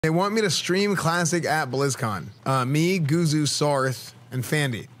They want me to stream Classic at BlizzCon. Me, Guzu, Sarth, and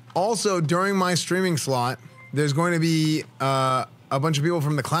Fandy. Also, during my streaming slot, there's going to be a bunch of people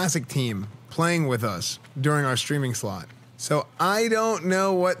from the Classic team playing with us during our streaming slot. So I don't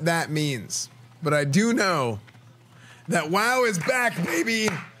know what that means, but I do know that WoW is back, baby.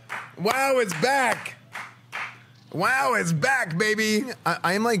 WoW is back. WoW is back, baby.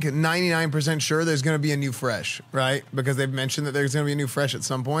 I am like 99% sure there's going to be a new fresh, right? Because they've mentioned that there's going to be a new fresh at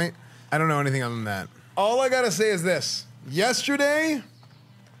some point. I don't know anything other than that. All I got to say is this. Yesterday,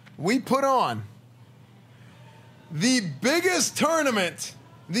 we put on the biggest tournament,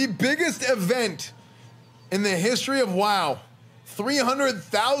 the biggest event in the history of WoW.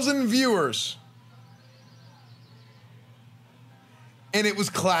 300,000 viewers. And it was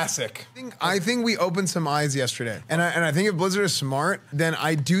classic. I think we opened some eyes yesterday. And I think if Blizzard is smart, then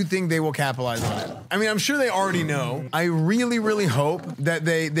I do think they will capitalize on it. I mean, I'm sure they already know. I really, really hope that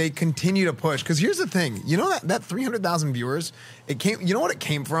they continue to push. Because here's the thing. You know that 300,000 viewers, you know what it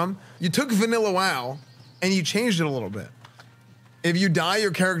came from? You took Vanilla WoW and you changed it a little bit. If you die,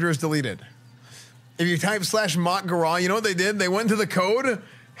 your character is deleted. If you type /Motgara, you know what they did? They went to the code,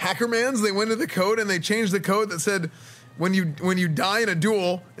 Hackermans, they went to the code and they changed the code that said, when you die in a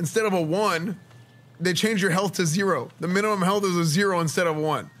duel, instead of a 1, they change your health to 0. The minimum health is a 0 instead of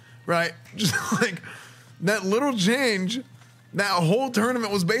 1, right? Just like that little change, that whole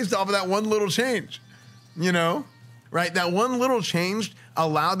tournament was based off of that one little change, you know? Right? That one little change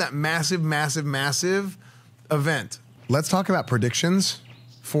allowed that massive, massive, massive event. Let's talk about predictions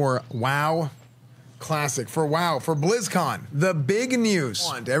for WoW Classic, for WoW, for BlizzCon. The big news.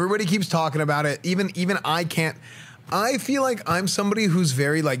 Everybody keeps talking about it. Even I can't. I feel like I'm somebody who's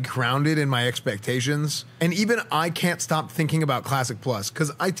very like grounded in my expectations, and even I can't stop thinking about Classic Plus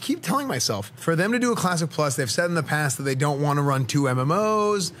because I keep telling myself for them to do a Classic Plus, they've said in the past that they don't want to run 2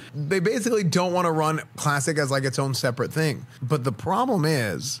 MMOs. They basically don't want to run Classic as like its own separate thing. But the problem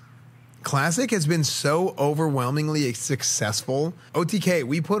is Classic has been so overwhelmingly successful. OTK,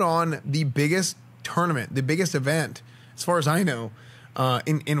 we put on the biggest tournament, the biggest event, as far as I know,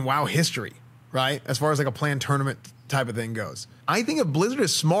 in WoW history, right? As far as like a planned tournament type of thing goes. I think if Blizzard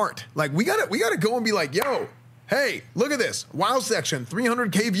is smart, like we gotta go and be like, yo, hey, look at this. WoW section,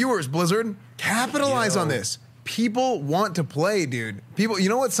 300K viewers, Blizzard. Capitalize on this. People want to play, dude. People, you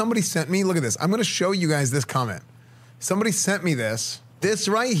know what somebody sent me? Look at this. I'm gonna show you guys this comment. Somebody sent me this. This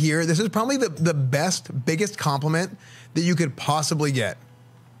right here, this is probably the best, biggest compliment that you could possibly get.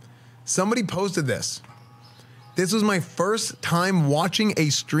 Somebody posted this. This was my first time watching a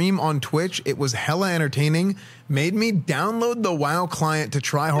stream on Twitch. It was hella entertaining. Made me download the WoW client to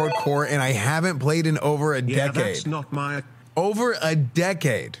try hardcore, and I haven't played in over a decade. That's not my... Over a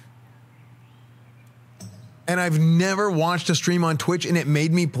decade. And I've never watched a stream on Twitch, and it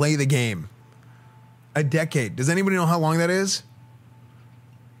made me play the game. A decade. Does anybody know how long that is?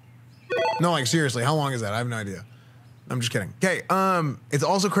 No, like seriously, how long is that? I have no idea. I'm just kidding. Okay, it's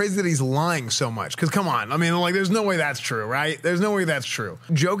also crazy that he's lying so much. Because come on, I mean, like, there's no way that's true, right? There's no way that's true.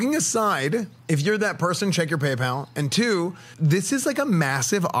 Joking aside, if you're that person, check your PayPal. And 2, this is like a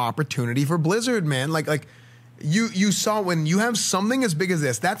massive opportunity for Blizzard, man. Like you saw when you have something as big as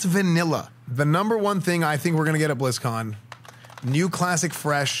this, that's vanilla. The number one thing I think we're gonna get at BlizzCon, new Classic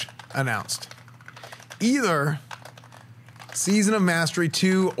Fresh announced. Either Season of Mastery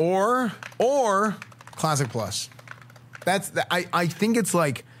 2 or Classic Plus. I think it's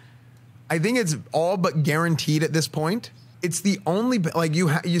like, I think it's all but guaranteed at this point. It's the only, like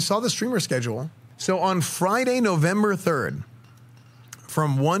you saw the streamer schedule. So on Friday, November 3rd,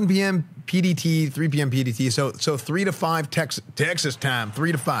 from 1 p.m. PDT, 3 p.m. PDT, so 3 to 5 Texas time,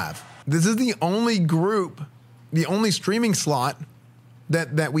 3 to 5. This is the only group, the only streaming slot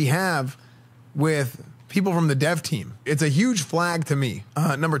that we have with people from the dev team. It's a huge flag to me.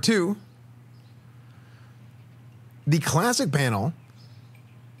 Number 2, the Classic panel,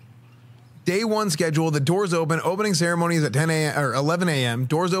 day 1 schedule, the doors open, opening ceremony is at 10 a.m. or 11 a.m.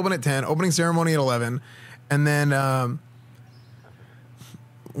 Doors open at 10, opening ceremony at 11, and then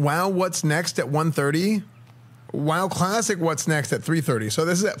WoW What's Next at 1:30, WoW Classic What's Next at 3:30. So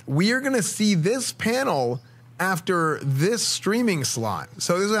this is we are gonna see this panel after this streaming slot.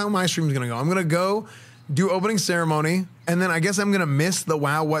 So this is how my stream is gonna go. I'm gonna go do opening ceremony, and then I guess I'm gonna miss the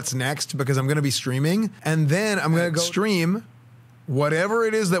WoW What's Next because I'm gonna be streaming, and then I'm gonna go stream whatever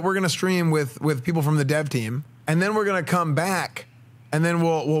it is that we're gonna stream with people from the dev team, and then we're gonna come back, and then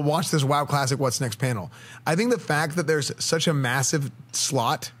we'll watch this WoW Classic What's Next panel. I think the fact that there's such a massive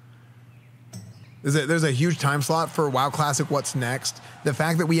slot, there's a huge time slot for WoW Classic What's Next. The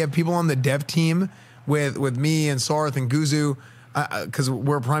fact that we have people on the dev team with me and Sarth and Guzu, because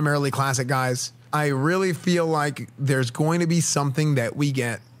we're primarily classic guys. I really feel like there's going to be something that we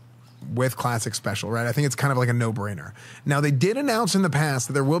get with Classic Special, right? I think it's kind of like a no-brainer. Now, they did announce in the past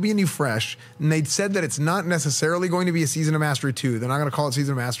that there will be a new Fresh, and they said that it's not necessarily going to be a Season of Mastery 2. They're not going to call it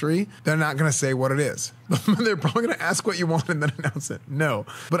Season of Mastery. They're not going to say what it is. They're probably going to ask what you want and then announce it. No.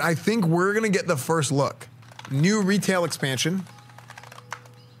 But I think we're going to get the first look. New retail expansion.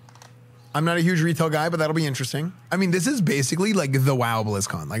 I'm not a huge retail guy, but that'll be interesting. I mean, this is basically like the WoW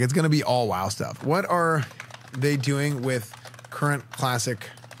BlizzCon. Like, it's going to be all WoW stuff. What are they doing with current Classic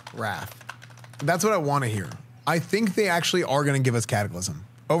Wrath? That's what I want to hear. I think they actually are going to give us Cataclysm.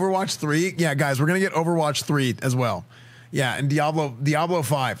 Overwatch 3? Yeah, guys, we're going to get Overwatch 3 as well. Yeah, and Diablo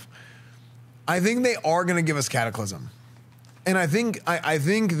 5. I think they are going to give us Cataclysm. And I think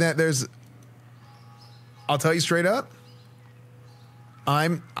that there's... I'll tell you straight up.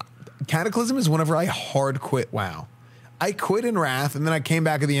 Cataclysm is whenever I hard quit WoW. I quit in Wrath, and then I came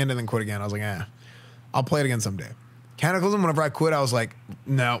back at the end and then quit again. I was like, I'll play it again someday. Cataclysm, whenever I quit, I was like,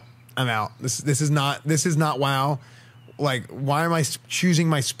 no, I'm out. This is not WoW. Like, why am I choosing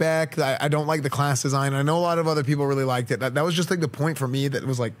my spec? I don't like the class design. I know a lot of other people really liked it. That was just like the point for me that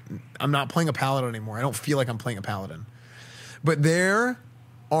was like, I'm not playing a paladin anymore. I don't feel like I'm playing a paladin. But there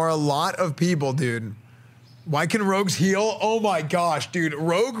are a lot of people, dude. Why can rogues heal? Oh my gosh, dude.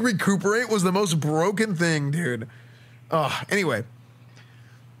 Rogue recuperate was the most broken thing, dude. Anyway.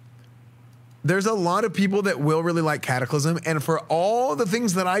 There's a lot of people that will really like Cataclysm, and for all the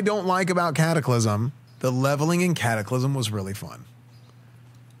things that I don't like about Cataclysm, the leveling in Cataclysm was really fun.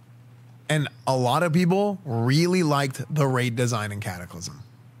 And a lot of people really liked the raid design in Cataclysm.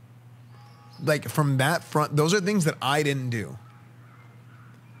 Like, from that front, those are things that I didn't do.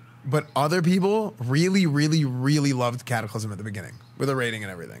 But other people really, really, really loved Cataclysm at the beginning, with the rating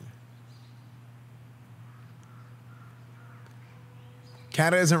and everything.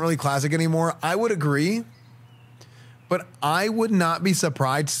 Cata isn't really classic anymore. I would agree, but I would not be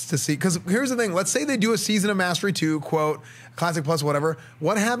surprised to see, because here's the thing. Let's say they do a Season of Mastery 2, quote, Classic Plus, whatever.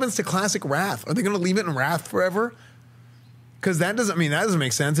 What happens to Classic Wrath? Are they going to leave it in Wrath forever? Because that doesn't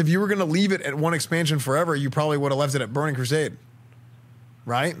make sense. If you were going to leave it at one expansion forever, you probably would have left it at Burning Crusade.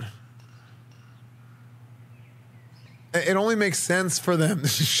 Right? It only makes sense for them to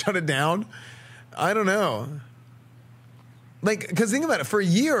shut it down. I don't know. Like, because think about it. For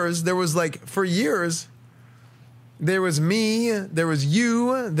years, there was me, there was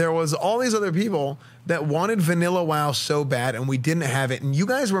you, there was all these other people that wanted vanilla WoW so bad, and we didn't have it. And you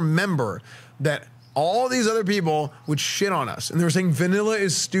guys remember that all these other people would shit on us. And they were saying, vanilla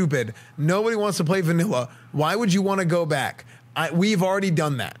is stupid. Nobody wants to play vanilla. Why would you want to go back? We've already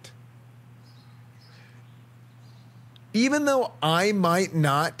done that. Even though I might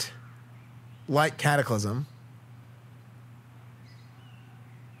not like Cataclysm,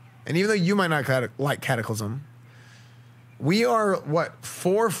 and even though you might not like Cataclysm, we are, what,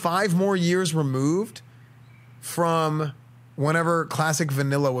 4 or 5 more years removed from whenever Classic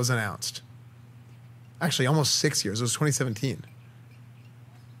Vanilla was announced. Actually, almost 6 years. It was 2017.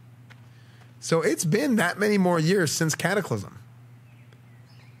 So it's been that many more years since Cataclysm.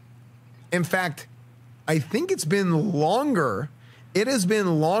 In fact, I think it's been longer. It has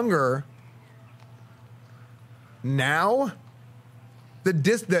been longer now. The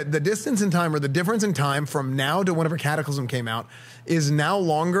distance in time, or the difference in time from now to whenever Cataclysm came out, is now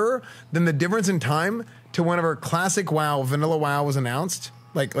longer than the difference in time to whenever Classic WoW, Vanilla WoW was announced,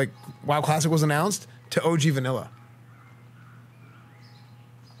 like WoW Classic was announced, to OG Vanilla.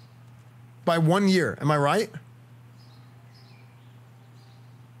 By 1 year, am I right?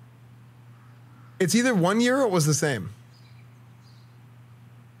 It's either 1 year or it was the same.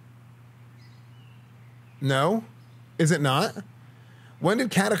 No? Is it not? When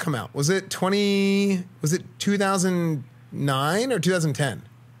did Cata come out? Was it 2009 or 2010?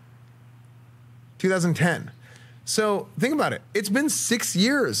 2010. So think about it. It's been 6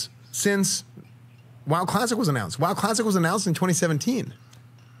 years since WoW Classic was announced. WoW Classic was announced in 2017.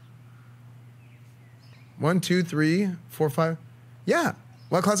 1, 2, 3, 4, 5. Yeah.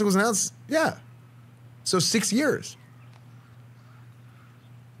 WoW Classic was announced. Yeah. So 6 years.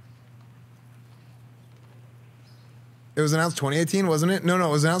 It was announced 2018, wasn't it? No,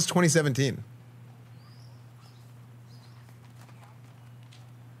 it was announced 2017.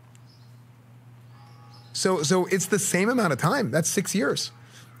 So it's the same amount of time. That's 6 years.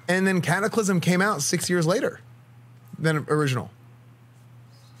 And then Cataclysm came out 6 years later than original.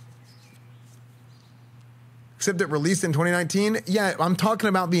 Except it released in 2019. Yeah, I'm talking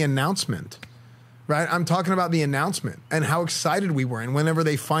about the announcement, right? I'm talking about the announcement and how excited we were. And whenever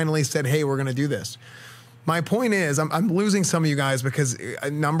they finally said, hey, we're going to do this. My point is, I'm losing some of you guys because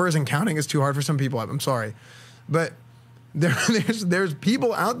numbers and counting is too hard for some people. I'm sorry. But there's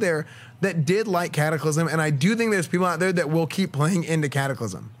people out there that did like Cataclysm, and I do think there's people out there that will keep playing into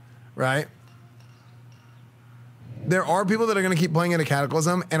Cataclysm, right? There are people that are going to keep playing into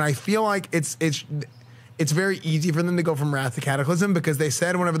Cataclysm, and I feel like it's very easy for them to go from Wrath to Cataclysm because they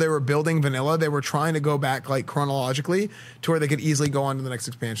said whenever they were building vanilla, they were trying to go back like chronologically to where they could easily go on to the next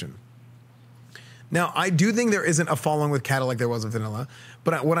expansion. Now, I do think there isn't a following with Cata like there was with vanilla,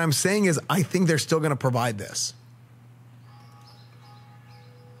 but what I'm saying is I think they're still going to provide this.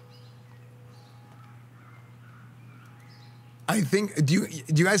 I think, do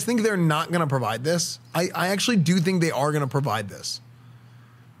you guys think they're not going to provide this? I actually do think they are going to provide this.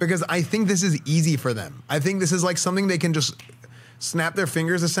 Because I think this is easy for them. I think this is like something they can just snap their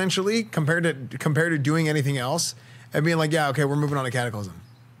fingers essentially compared to doing anything else and being like, yeah, okay, we're moving on to Cataclysm.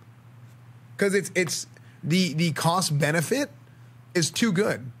 Because it's the cost benefit is too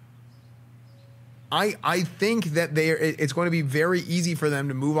good. I think that it's going to be very easy for them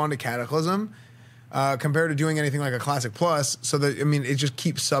to move on to Cataclysm compared to doing anything like a Classic Plus. So that, I mean, it just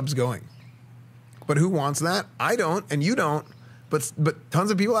keeps subs going. But who wants that? I don't, and you don't. But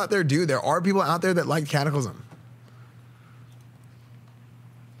tons of people out there do. There are people out there that like Cataclysm.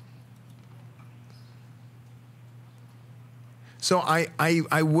 So I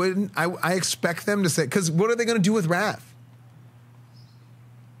expect them to say, because what are they going to do with Wrath?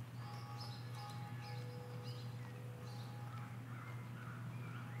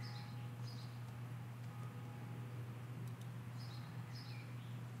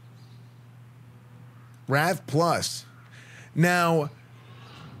 Wrath Plus. Now,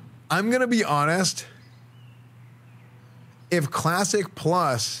 I'm going to be honest. If Classic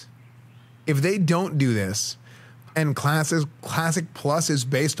Plus, if they don't do this, and Classic Plus is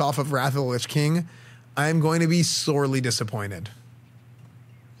based off of Wrath of the Lich King, I'm going to be sorely disappointed.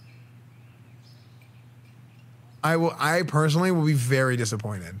 I personally will be very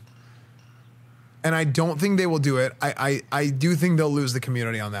disappointed. And I don't think they will do it. I do think they'll lose the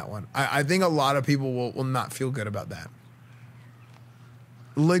community on that one. I think a lot of people will not feel good about that.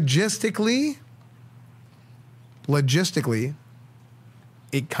 Logistically,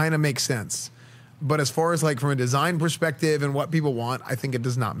 it kind of makes sense. But as far as like from a design perspective and what people want, I think it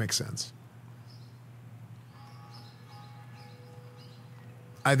does not make sense.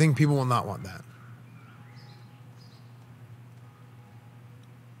 I think people will not want that.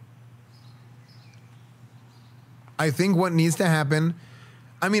 I think what needs to happen,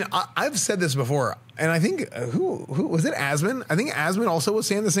 I mean, I've said this before, and I think, who was it, Asmon? I think Asmon also was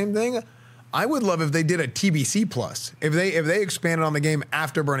saying the same thing. I would love if they did a TBC plus, if they expanded on the game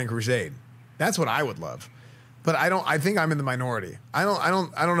after Burning Crusade. That's what I would love. But I think I'm in the minority. I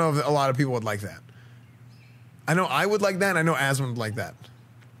don't know if a lot of people would like that. I know I would like that, and I know Asmon would like that.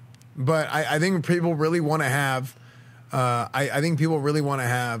 But I think people really want to have, I think people really want to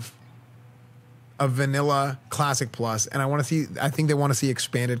have a vanilla Classic Plus, and I think they want to see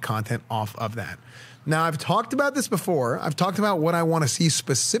expanded content off of that. Now, I've talked about this before. I've talked about what I want to see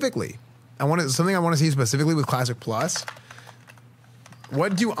specifically. Something I want to see specifically with Classic Plus.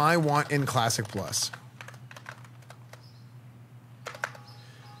 What do I want in Classic Plus?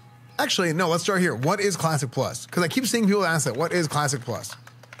 Actually, no, let's start here. What is Classic Plus? Because I keep seeing people ask that. What is Classic Plus?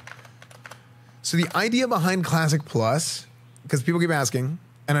 So the idea behind Classic Plus, because people keep asking,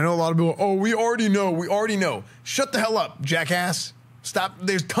 and I know a lot of people, oh, we already know. Shut the hell up, jackass. Stop.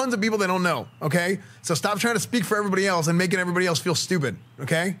 There's tons of people that don't know, okay? So stop trying to speak for everybody else and making everybody else feel stupid,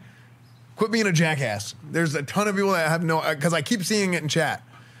 okay? Quit being a jackass. There's a ton of people that have no, because I keep seeing it in chat.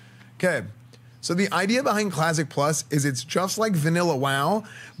 Okay. So the idea behind Classic Plus is it's just like vanilla WoW,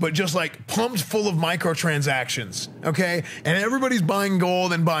 but just like pumped full of microtransactions, okay? And everybody's buying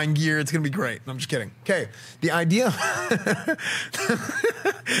gold and buying gear. It's going to be great. I'm just kidding. Okay. The idea...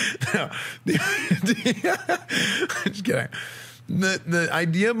 just kidding. The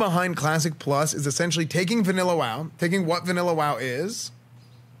idea behind Classic Plus is essentially taking vanilla WoW, taking what vanilla WoW is,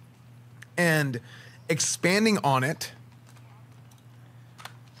 and expanding on it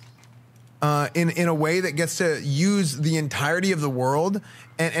in a way that gets to use the entirety of the world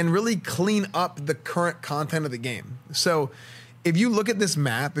and really clean up the current content of the game. So if you look at this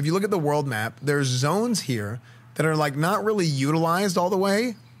map, if you look at the world map, there's zones here that are like not really utilized all the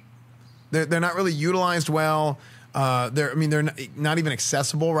way. They're not really utilized well. They're not even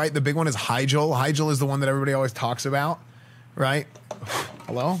accessible, right? The big one is Hyjal. Hyjal is the one that everybody always talks about, right?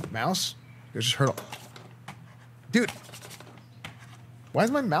 Hello, mouse? You just heard. Dude, why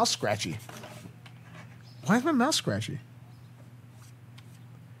is my mouse scratchy? Why is my mouse scratchy?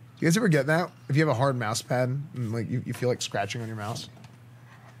 you guys ever get that? If you have a hard mouse pad and like you feel like scratching on your mouse?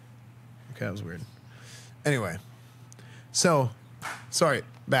 Okay, that was weird. Anyway, so, sorry,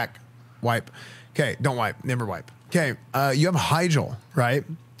 back, wipe. Okay, don't wipe, never wipe. Okay, you have Hyjal, right?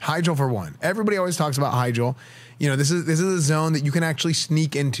 Hyjal for one. Everybody always talks about Hyjal. You know, this is a zone that you can actually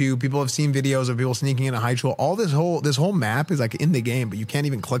sneak into. People have seen videos of people sneaking into Hyjal. All this whole map is like in the game, but you can't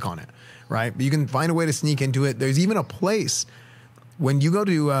even click on it, right? But you can find a way to sneak into it. There's even a place when you go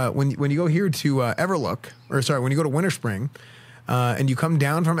to when you go here to Everlook, or sorry, when you go to Winterspring, and you come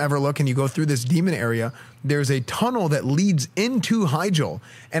down from Everlook and you go through this demon area, there's a tunnel that leads into Hyjal,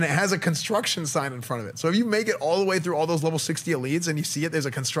 and it has a construction sign in front of it. So if you make it all the way through all those level 60 elites and you see it, there's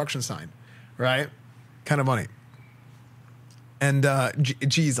a construction sign, right? Kind of funny. And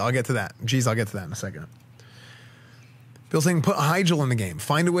geez, I'll get to that. Geez, I'll get to that in a second. Bill saying, put Hyjal in the game.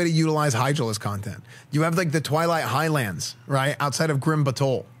 Find a way to utilize Hyjal as content. You have like the Twilight Highlands, right? Outside of Grim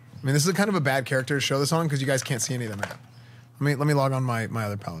Batol. I mean, this is kind of a bad character to show this on because you guys can't see any of the map. Let me log on my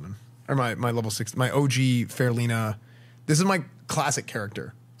other paladin, or my level 6, my OG Fairlina. This is my classic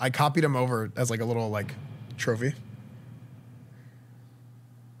character. I copied him over as like a little like trophy.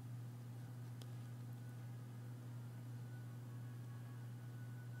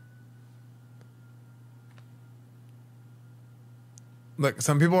 Look,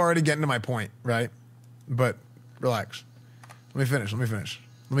 some people are already getting to my point, right? But relax. Let me finish.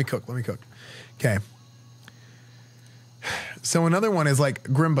 Let me cook. Okay. So another one is like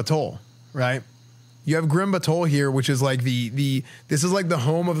Grim Batol, right? You have Grim Batol here, which is like this is like the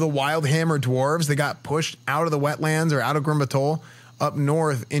home of the Wildhammer dwarves. They got pushed out of the wetlands or out of Grim Batol up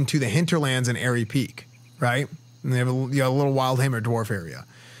north into the hinterlands in Airy Peak, right? And they have a little Wildhammer dwarf area.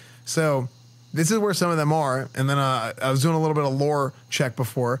 So this is where some of them are. And then I was doing a little bit of lore check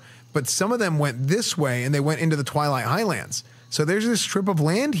before, but some of them went this way and they went into the Twilight Highlands. So there's this strip of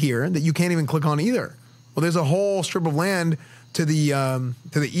land here that you can't even click on either. Well, there's a whole strip of land to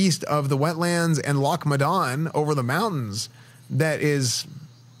the east of the wetlands and Loch Madan over the mountains that is,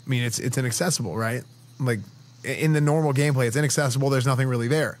 I mean, it's inaccessible, right? Like in the normal gameplay, it's inaccessible. There's nothing really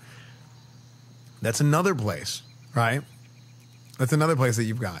there. That's another place, right? That's another place that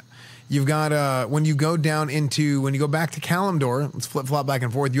you've got. You've got when you go back to Kalimdor, let's flip-flop back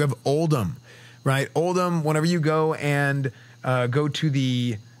and forth. You have Oldham, right? Oldham. Whenever you go and go to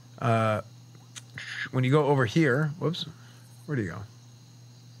the when you go over here, whoops, where do you go?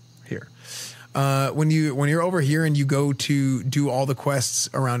 Here. When you're over here and you go to do all the quests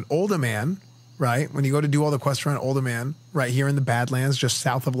around Oldaman, right? When you go to do all the quests around Oldaman, right here in the Badlands, just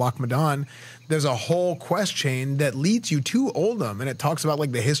south of Loch Madan, there's a whole quest chain that leads you to Oldham, and it talks about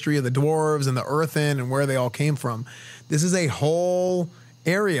like the history of the dwarves and the earthen and where they all came from. This is a whole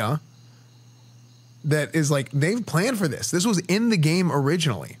area that is like, they've planned for this. This was in the game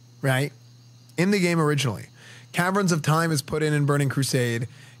originally, right? In the game originally. Caverns of Time is put in Burning Crusade.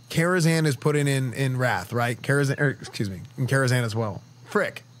 Karazhan is put in Wrath, right? In Karazhan as well.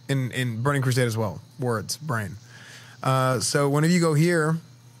 Frick. In Burning Crusade as well. Words, brain. So whenever you go here,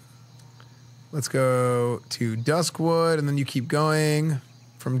 let's go to Duskwood, and then you keep going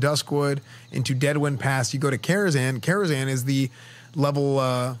from Duskwood into Deadwind Pass. You go to Karazhan. Karazhan is the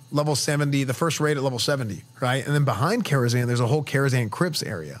level 70, the first raid at level 70, right? And then behind Karazhan, there's a whole Karazhan Crypts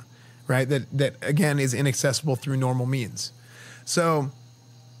area, right? That again is inaccessible through normal means. So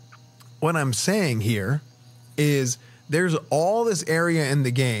what I'm saying here is there's all this area in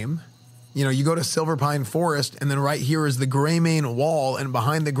the game. You know, you go to Silverpine Forest, and then right here is the Greymane Wall, and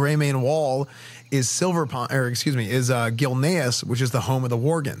behind the Greymane Wall is Gilneas, which is the home of the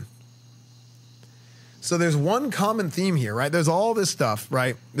Worgen. So there's one common theme here, right? There's all this stuff,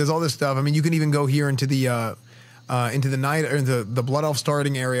 right? There's all this stuff. I mean, you can even go here into the night, or into the Blood Elf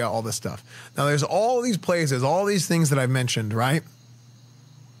starting area, all this stuff. Now there's all these places, all these things that I've mentioned, right?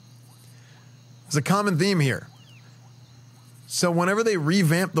 There's a common theme here. So whenever they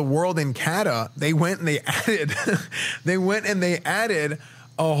revamped the world in Kata, they went and they added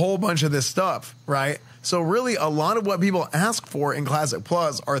a whole bunch of this stuff, right? So really a lot of what people ask for in Classic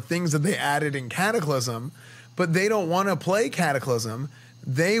Plus are things that they added in Cataclysm, but they don't want to play Cataclysm.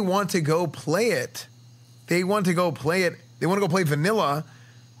 They want to go play it. They want to go play vanilla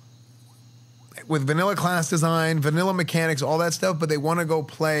with vanilla class design, vanilla mechanics, all that stuff, but they want to go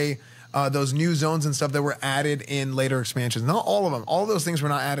play those new zones and stuff that were added in later expansions. Not all of them. All of those things were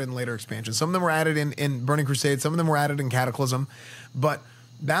not added in later expansions. Some of them were added in Burning Crusade. Some of them were added in Cataclysm. But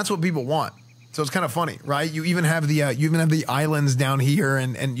that's what people want. So it's kind of funny, right? You even have the islands down here,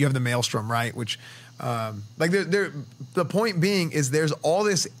 and you have the Maelstrom, right? Which, the point being is there's all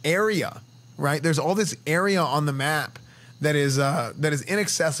this area, right? There's all this area on the map that is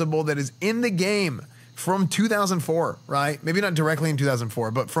inaccessible, that is in the game from 2004, right? Maybe not directly in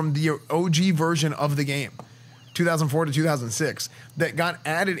 2004, but from the OG version of the game, 2004 to 2006, that got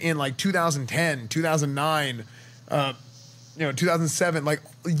added in like 2010, 2009, 2007, like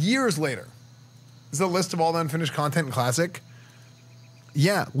years later. This is a list of all the unfinished content in Classic.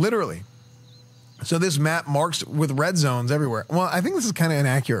 Yeah, literally. So this map marks with red zones everywhere. Well, I think this is kind of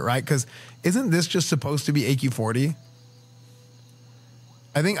inaccurate, right? Because isn't this just supposed to be AQ40?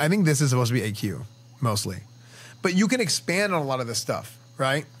 I think this is supposed to be AQ, mostly. But you can expand on a lot of this stuff,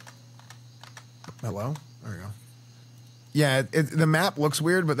 right? Hello? There we go. Yeah, the map looks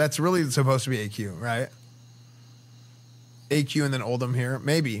weird, but that's really supposed to be AQ, right? AQ and then Oldham here.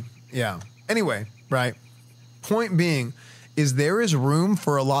 Maybe. Yeah. Anyway, right. Point being is there is room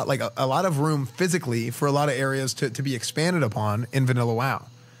for a lot, like a lot of room physically for a lot of areas to be expanded upon in Vanilla WoW.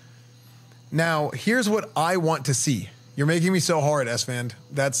 Now, here's what I want to see. You're making me so hard, Esfand.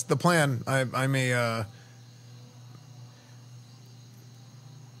 That's the plan.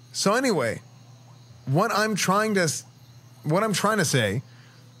 So anyway, what I'm trying to say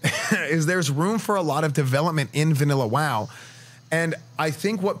is there's room for a lot of development in Vanilla WoW. And I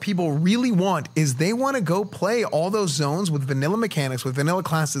think what people really want is they want to go play all those zones with vanilla mechanics, with vanilla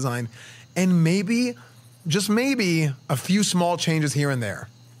class design, and maybe, just maybe, a few small changes here and there.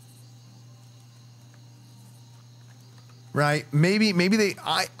 Right? Maybe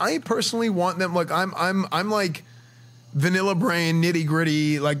I personally want them, like I'm like vanilla brain, nitty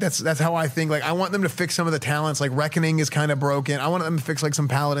gritty. Like that's how I think. Like I want them to fix some of the talents. Like Reckoning is kind of broken. I want them to fix like some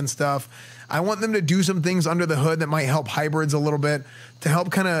Paladin stuff. I want them to do some things under the hood that might help hybrids a little bit to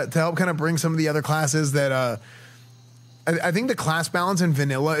help kind of bring some of the other classes that I think the class balance in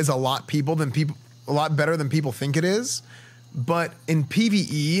vanilla is a lot better than people think it is. But in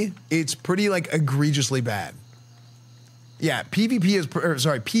PvE, it's pretty like egregiously bad. Yeah, PvE.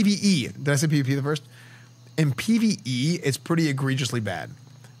 Did I say PvP the first? In PvE, it's pretty egregiously bad.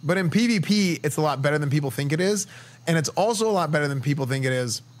 But in PvP, it's a lot better than people think it is. And it's also a lot better than people think it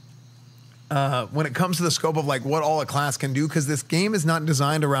is when it comes to the scope of like what all a class can do, because this game is not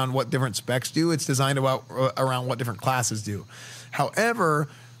designed around what different specs do. It's designed around what different classes do. However,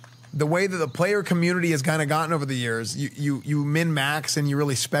 the way that the player community has kind of gotten over the years, you min-max and you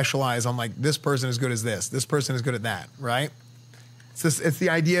really specialize on like this person is good as this person is good at that, right? It's the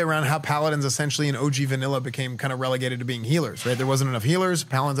idea around how Paladins essentially in OG Vanilla became kind of relegated to being healers, right? There wasn't enough healers.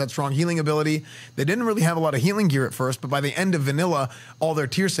 Paladins had strong healing ability. They didn't really have a lot of healing gear at first, but by the end of Vanilla, all their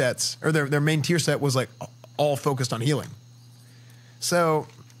tier sets, or their main tier set was like all focused on healing. So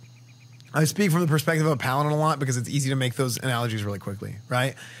I speak from the perspective of a Paladin a lot because it's easy to make those analogies really quickly,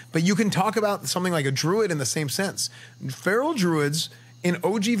 right? But you can talk about something like a Druid in the same sense. Feral Druids in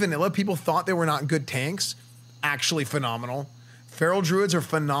OG Vanilla, people thought they were not good tanks. Actually phenomenal. Feral Druids are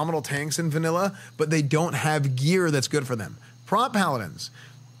phenomenal tanks in Vanilla, but they don't have gear that's good for them. Prop Paladins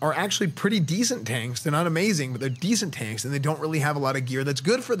are actually pretty decent tanks. They're not amazing, but they're decent tanks, and they don't really have a lot of gear that's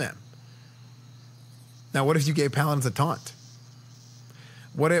good for them. Now, what if you gave Paladins a taunt?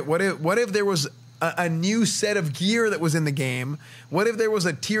 What if there was a new set of gear that was in the game? What if there was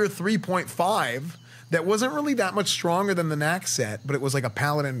a tier 3.5 that wasn't really that much stronger than the Nax set, but it was like a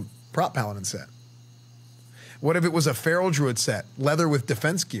Paladin, Prop Paladin set? What if it was a Feral Druid set, leather with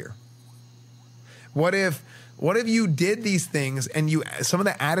defense gear? What if you did these things and some of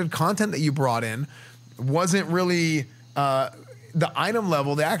the added content that you brought in wasn't really the item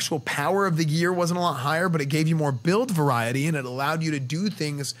level, the actual power of the gear wasn't a lot higher, but it gave you more build variety and it allowed you to do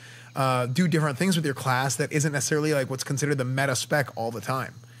things, do different things with your class that isn't necessarily like what's considered the meta spec all the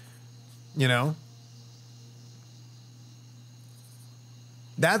time. You know?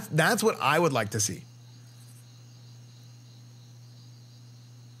 That's what I would like to see.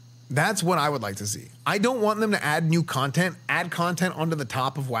 That's what I would like to see. I don't want them to add new content, add content onto the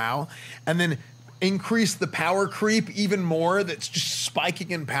top of WoW, and then increase the power creep even more that's just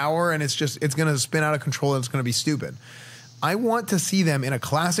spiking in power and it's going to spin out of control and it's going to be stupid. I want to see them in a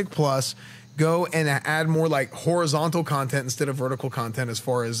Classic Plus go and add more like horizontal content instead of vertical content as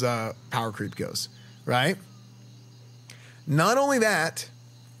far as power creep goes, right? Not only that,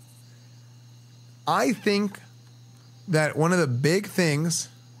 I think that one of the big things...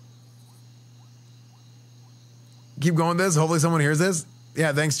 Keep going with this. Hopefully someone hears this.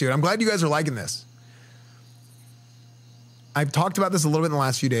 Yeah, thanks, dude. I'm glad you guys are liking this. I've talked about this a little bit in the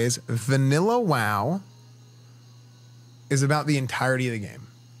last few days. Vanilla WoW is about the entirety of the game.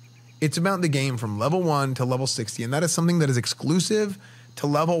 It's about the game from level 1 to level 60, and that is something that is exclusive to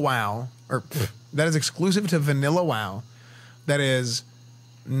level WoW, or that is exclusive to Vanilla WoW, that is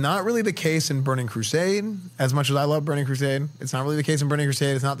Not really the case in Burning Crusade. As much as I love Burning Crusade, it's not really the case in Burning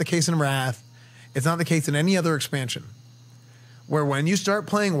Crusade. It's not the case in Wrath. It's not the case in any other expansion. Where when you start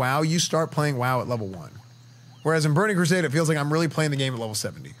playing WoW, you start playing WoW at level 1. Whereas in Burning Crusade, it feels like I'm really playing the game at level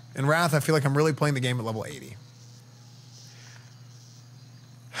 70. In Wrath, I feel like I'm really playing the game at level 80.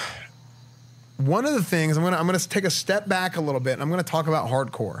 One of the things, I'm gonna take a step back a little bit, and I'm gonna talk about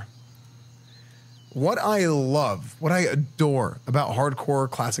hardcore. What I love, what I adore about hardcore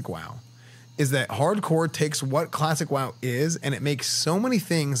classic WoW is that hardcore takes what classic WoW is and it makes so many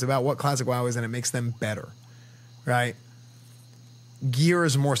things about what classic WoW is and it makes them better, right? Gear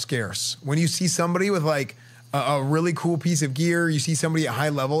is more scarce. When you see somebody with like a really cool piece of gear, you see somebody at high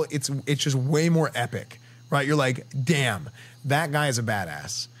level, it's just way more epic, right? You're like, damn, that guy is a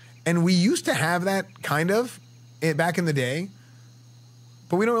badass. And we used to have that kind of back in the day,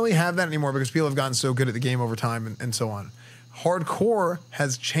 but we don't really have that anymore because people have gotten so good at the game over time and so on. Hardcore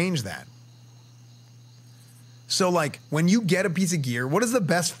has changed that. So like when you get a piece of gear, what is the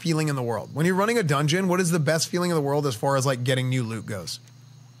best feeling in the world? When you're running a dungeon, what is the best feeling in the world as far as like getting new loot goes?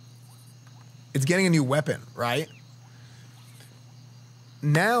 It's getting a new weapon, right?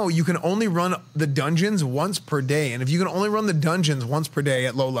 Now you can only run the dungeons once per day. And if you can only run the dungeons once per day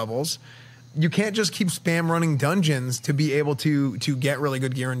at low levels, you can't just keep spam running dungeons to be able to get really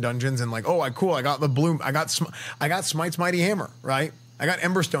good gear in dungeons and like, oh, cool, I got the bloom, I got Smite's Mighty Hammer, right? I got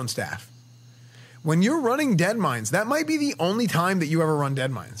Emberstone Staff. When you're running Dead Mines, that might be the only time that you ever run Dead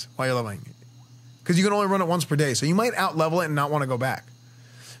Mines while you're leveling. Because you can only run it once per day. So you might out-level it and not want to go back.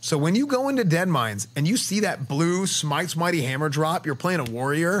 So when you go into Dead Mines and you see that blue Smite's Mighty Hammer drop, you're playing a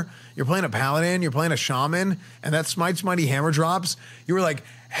warrior, you're playing a paladin, you're playing a shaman, and that Smite's Mighty Hammer drops, you were like,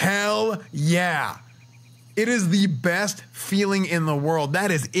 hell yeah. It is the best feeling in the world.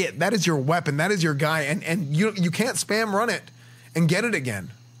 That is it. That is your weapon. That is your guy. And you can't spam run it and get it again.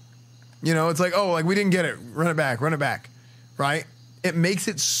 You know, it's like, oh, like we didn't get it. Run it back, right? It makes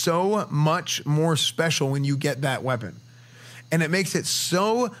it so much more special when you get that weapon. And it makes it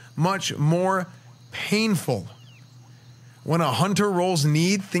so much more painful when a hunter rolls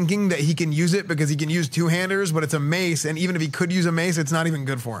need thinking that he can use it because he can use two-handers, but it's a mace, and even if he could use a mace, it's not even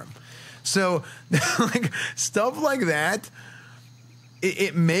good for him. So like stuff like that,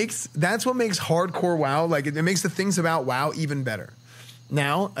 that's what makes hardcore WoW, like it makes the things about WoW even better.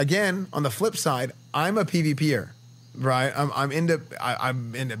 Now, again, on the flip side, I'm a PvPer. Right, I'm into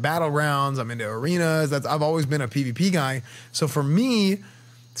battlegrounds. I'm into arenas. I've always been a PvP guy. So for me,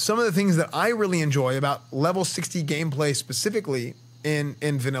 some of the things that I really enjoy about level 60 gameplay specifically in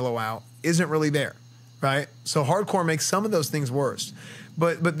vanilla WoW isn't really there, right? So hardcore makes some of those things worse.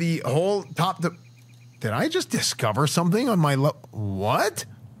 But the whole did I just discover something on my what?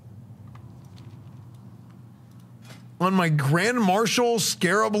 On my Grand Marshal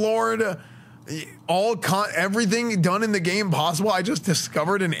Scarab Lord. Everything done in the game possible. I just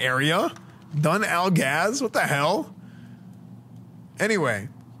discovered an area. Done Algaz. What the hell? Anyway.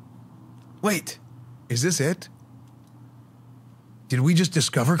 Wait. Is this it? Did we just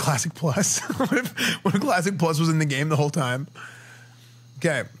discover Classic Plus? What if Classic Plus was in the game the whole time?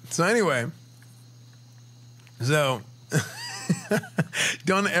 Okay. So anyway. So.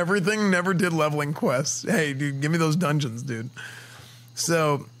 Done everything. Never did leveling quests. Hey, dude. Give me those dungeons, dude.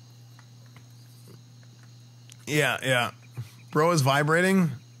 So. Yeah. Bro is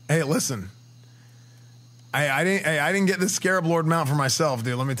vibrating. Hey, listen. I didn't get this Scarab Lord mount for myself,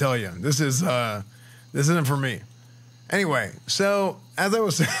 dude. Let me tell you. This isn't for me. Anyway, so as I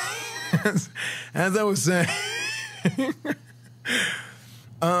was saying,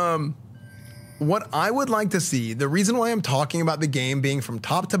 what I would like to see, the reason why I'm talking about the game being from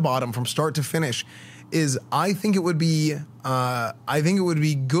top to bottom, from start to finish, is I think it would be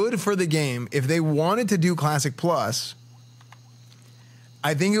good for the game if they wanted to do Classic Plus.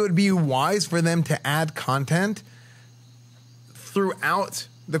 I think it would be wise for them to add content throughout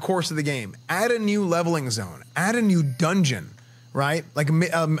the course of the game. Add a new leveling zone. Add a new dungeon, right? Like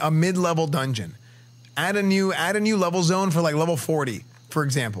a mid-level dungeon. Add a new level zone for like level 40, for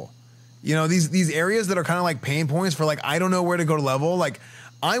example. You know, these areas that are kind of like pain points for like I don't know where to go to level. Like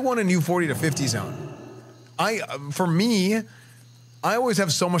I want a new 40 to 50 zone. For me, I always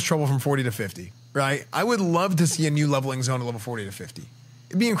have so much trouble from 40 to 50, right? I would love to see a new leveling zone at level 40 to 50.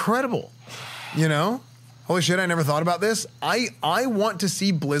 It'd be incredible, you know? Holy shit, I never thought about this. I want to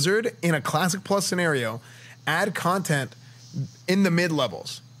see Blizzard in a Classic Plus scenario add content in the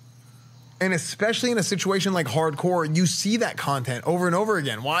mid-levels. And especially in a situation like hardcore, you see that content over and over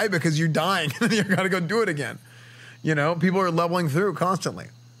again. Why? Because you're dying and you gotta go do it again. You know, people are leveling through constantly.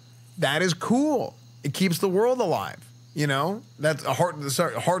 That is cool. It keeps the world alive. You know, that's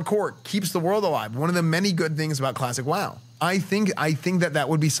hardcore keeps the world alive. One of the many good things about classic WoW. I think that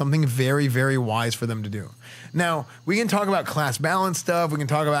would be something very, very wise for them to do. Now, we can talk about class balance stuff. We can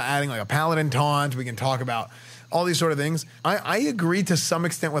talk about adding like a paladin taunt. We can talk about all these sort of things. I agree to some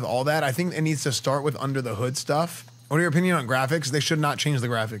extent with all that. I think it needs to start with under the hood stuff. What are your opinion on graphics? They should not change the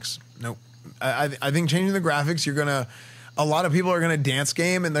graphics. Nope. I think changing the graphics, a lot of people are gonna dance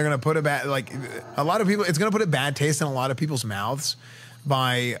game and they're gonna put it's gonna put a bad taste in a lot of people's mouths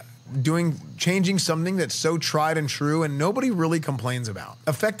by changing something that's so tried and true and nobody really complains about.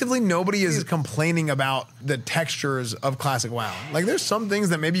 Effectively, nobody is complaining about the textures of classic WoW. Like there's some things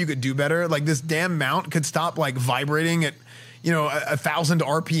that maybe you could do better. Like this damn mount could stop like vibrating at 1,000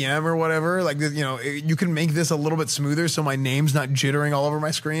 RPM or whatever. Like, you can make this a little bit smoother so my name's not jittering all over my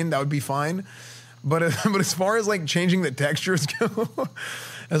screen. That would be fine. But as far as like changing the textures go,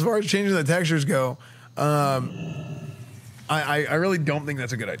 I really don't think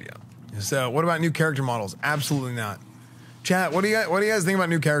that's a good idea. So what about new character models? Absolutely not. Chat, what do you guys think about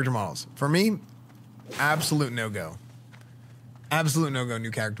new character models? For me, absolute no-go. Absolute no-go,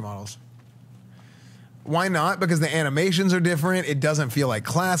 new character models. Why not? Because the animations are different. It doesn't feel like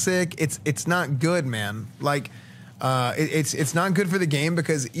classic. It's not good, man. Like it's not good for the game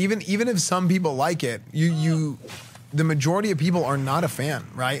because even if some people like it, the majority of people are not a fan,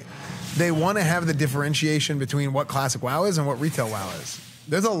 right? They want to have the differentiation between what classic WoW is and what retail WoW is.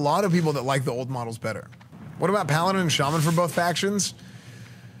 There's a lot of people that like the old models better. What about Paladin and Shaman for both factions?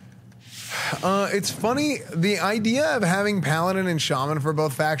 It's funny. The idea of having Paladin and Shaman for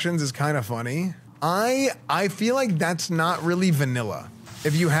both factions is kind of funny. I feel like that's not really vanilla.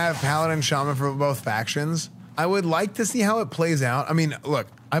 If you have Paladin and Shaman for both factions, I would like to see how it plays out. I mean, look,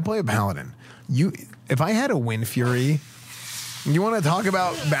 I play a Paladin. If I had a Wind Fury, you want to talk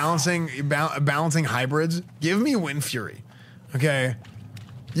about balancing hybrids? Give me Wind Fury, okay?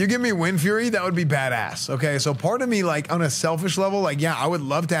 You give me Wind Fury, that would be badass, okay? So part of me, like, on a selfish level, like, yeah, I would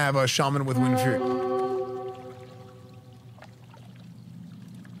love to have a Shaman with Wind Fury.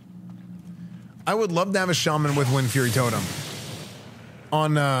 I would love to have a Shaman with Wind Fury Totem.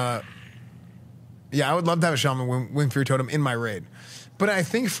 Yeah, I would love to have a Shaman with Wind Fury Totem in my raid. But I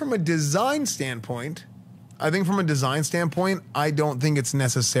think from a design standpoint, I don't think it's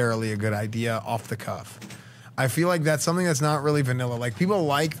necessarily a good idea off the cuff. I feel like that's something that's not really vanilla. Like people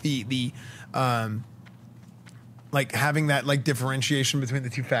like the like having that like differentiation between the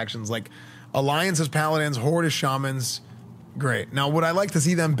two factions. Like Alliance is Paladins, Horde is Shamans. Great. Now, would I like to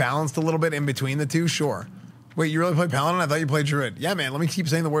see them balanced a little bit in between the two? Sure. Wait, you really play Paladin? I thought you played Druid. Yeah, man, let me keep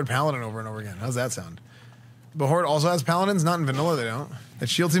saying the word Paladin over and over again. How's that sound? But Horde also has Paladins, not in vanilla, they don't. That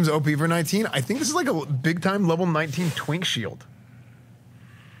shield seems OP for 19. I think this is like a big-time level 19 Twink shield.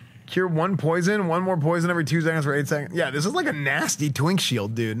 Cure one more poison every 2 seconds for 8 seconds. Yeah, this is like a nasty Twink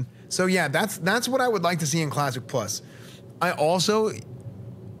shield, dude. So yeah, that's what I would like to see in Classic Plus. I also...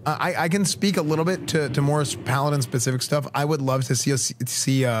 I can speak a little bit to more Paladin specific stuff. I would love to see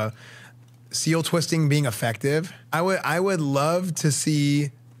seal twisting being effective. I would love to see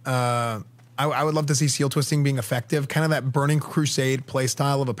I would love to see seal twisting being effective. Kind of that Burning Crusade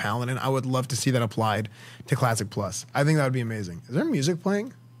playstyle of a Paladin. I would love to see that applied to Classic Plus. I think that would be amazing. Is there music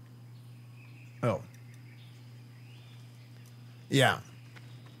playing? Oh. Yeah.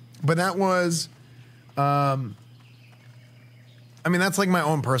 But that was I mean, that's like my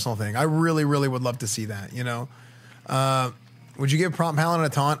own personal thing. I really, really would love to see that, you know? Would you give Prop Paladin a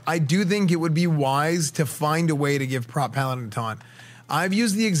taunt? I do think it would be wise to find a way to give Prop Paladin a taunt. I've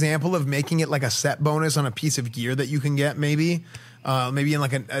used the example of making it like a set bonus on a piece of gear that you can get maybe in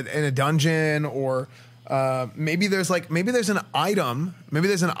like in a dungeon, or maybe there's an item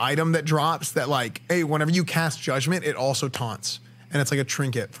that drops that like, hey, whenever you cast Judgment, it also taunts. And it's like a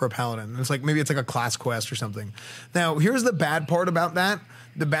trinket for a Paladin. It's like, maybe it's like a class quest or something. Now, here's the bad part about that.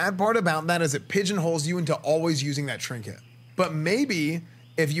 The bad part about that is it pigeonholes you into always using that trinket. But maybe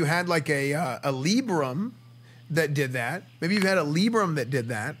if you had like a Librum that did that, maybe you had a Librum that did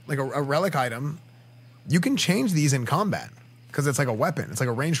that, like a relic item, you can change these in combat because it's like a weapon. It's like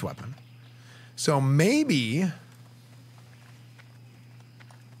a ranged weapon. So maybe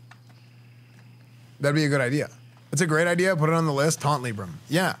that'd be a good idea. It's a great idea. Put it on the list. Taunt Librum.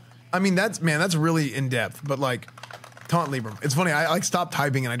 Yeah. I mean, that's really in depth, but like Taunt Librum. It's funny. I like stopped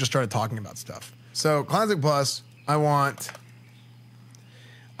typing and I just started talking about stuff. So Classic Plus, I want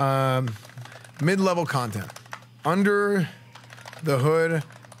mid-level content. Under the hood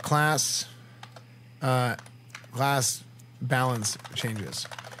class balance changes.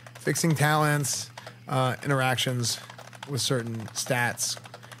 Fixing talents, interactions with certain stats,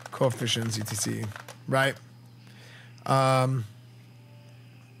 coefficients, etc. Right?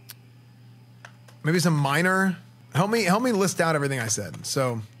 Maybe some minor. Help me list out everything I said.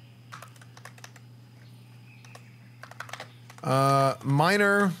 So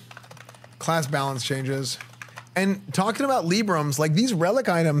minor class balance changes. And talking about Librams, like these relic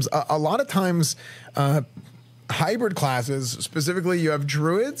items, a lot of times hybrid classes, specifically you have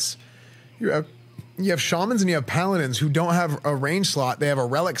druids, you have shamans, and you have paladins who don't have a range slot, they have a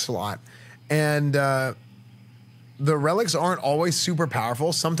relic slot. And the relics aren't always super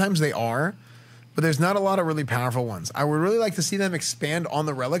powerful. Sometimes they are, but there's not a lot of really powerful ones. I would really like to see them expand on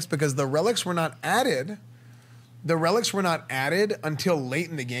the relics because the relics were not added. The relics were not added until late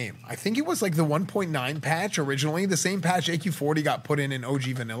in the game. I think it was like the 1.9 patch originally. The same patch AQ40 got put in OG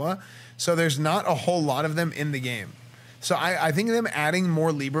Vanilla. So there's not a whole lot of them in the game. So I think them adding more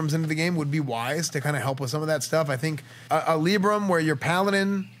Librams into the game would be wise to kind of help with some of that stuff. I think a Libram where your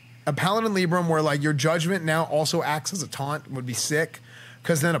Paladin, a Paladin Libram where like your Judgment now also acts as a taunt would be sick.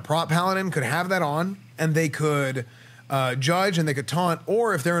 Because then a prop Paladin could have that on and they could judge and they could taunt.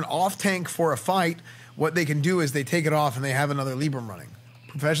 Or if they're an off tank for a fight, what they can do is they take it off and they have another Libram running.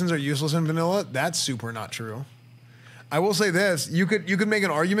 Professions are useless in vanilla. That's super not true. I will say this. You could make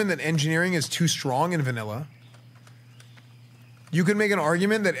an argument that engineering is too strong in vanilla. You could make an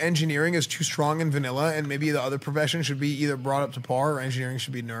argument that engineering is too strong in vanilla and maybe the other profession should be either brought up to par or engineering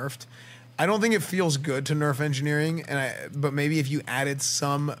should be nerfed. I don't think it feels good to nerf engineering, but maybe if you added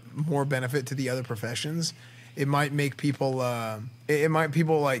some more benefit to the other professions, it might make people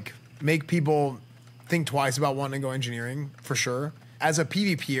make people think twice about wanting to go engineering for sure. As a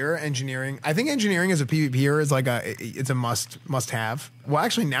PvPer, engineering, I think engineering as a PvPer is like it's a must have. Well,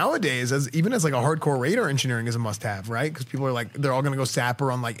 actually nowadays, even as like a hardcore raider, engineering is a must have, right? Because people are like, they're all going to go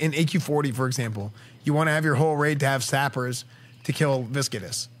sapper on like in AQ40, for example. You want to have your whole raid to have sappers to kill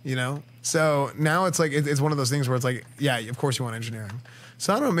Viscidus, you know? So now it's like, it's one of those things where it's like, yeah, of course you want engineering.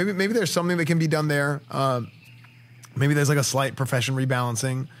 So I don't know, maybe there's something that can be done there. Maybe there's like a slight profession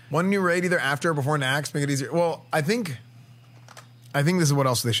rebalancing. One new raid either after or before Nax, make it easier. Well, I think this is what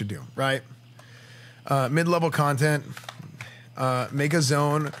else they should do, right? Mid-level content, make a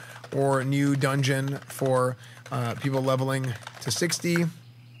zone or new dungeon for people leveling to 60.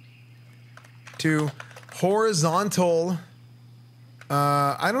 To horizontal,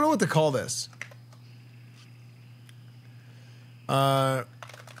 I don't know what to call this.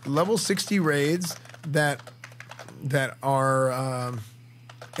 Level 60 raids that are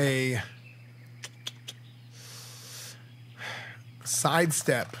a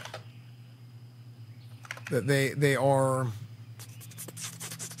sidestep, that they are,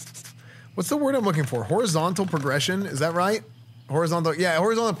 what's the word I'm looking for? Horizontal progression, is that right? Horizontal, yeah,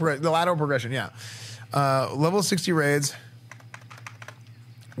 the lateral progression, yeah. Level 60 raids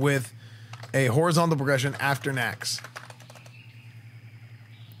with a horizontal progression after Nax.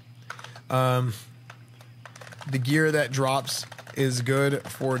 The gear that drops is good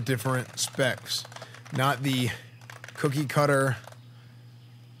for different specs, not the cookie cutter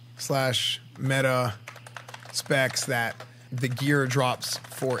 / meta specs that the gear drops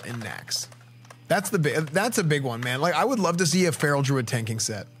for in Nax. That's a big one, man. Like I would love to see a Feral Druid tanking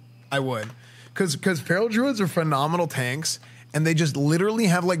set. I would, because Feral Druids are phenomenal tanks, and they just literally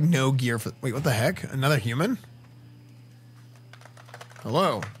have like no gear for. Wait, what the heck? Another human?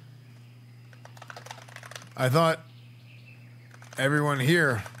 Hello. I thought everyone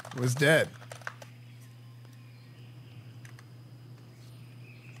here was dead.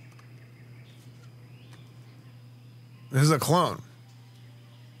 This is a clone.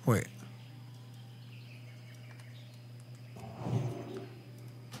 Wait.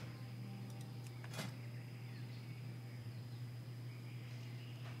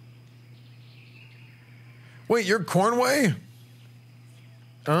 Wait, you're Cornway?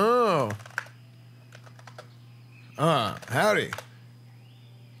 Oh. Howdy.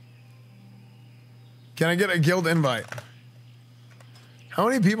 Can I get a guild invite? How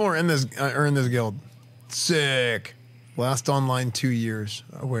many people are in this guild? Sick. Last online 2 years.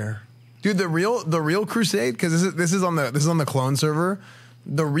 Aware. Dude, the real Crusade, because this is on the clone server.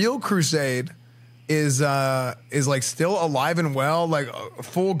 The real Crusade is like still alive and well, like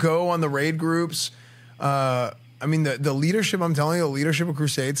full go on the raid groups. I mean the leadership, I'm telling you, the leadership of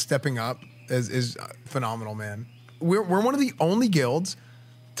Crusade stepping up is phenomenal, man. We're one of the only guilds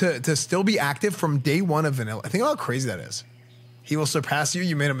to still be active from day one of vanilla. Think about how crazy that is. He will surpass you.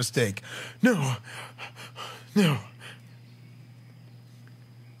 You made a mistake. No.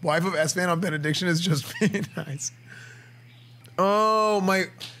 Wife of Esfand on Benediction is just being nice. Oh my!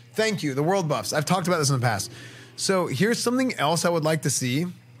 Thank you. The world buffs. I've talked about this in the past. So here's something else I would like to see.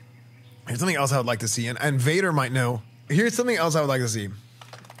 And Vader might know Here's something else I would like to see.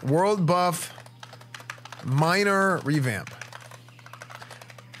 World buff minor revamp.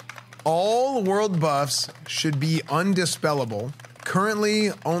 All world buffs should be undispellable.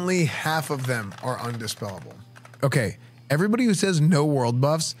 Currently, only half of them are undispellable. Okay, everybody who says no world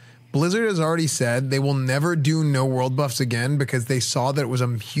buffs, Blizzard has already said they will never do no world buffs again because they saw that it was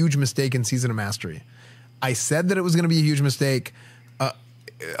a huge mistake in Season of Mastery. I said that it was going to be a huge mistake.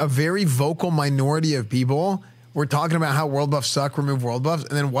 A very vocal minority of people were talking about how world buffs suck, remove world buffs,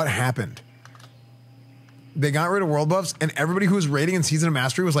 and then what happened? They got rid of world buffs, and everybody who was raiding in Season of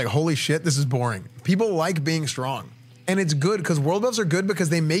Mastery was like, holy shit, this is boring. People like being strong. And it's good because world buffs are good because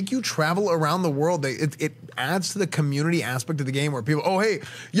they make you travel around the world. It adds to the community aspect of the game where people, oh, hey,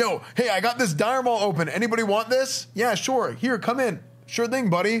 I got this dire mall open. Anybody want this? Yeah, sure. Here, come in. Sure thing,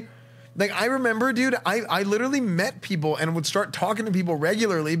 buddy. Like, I remember, dude, I literally met people and would start talking to people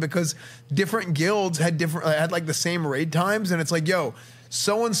regularly because different guilds had like the same raid times. And it's like, yo,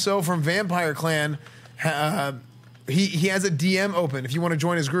 so-and-so from Vampire Clan, he has a DM open if you want to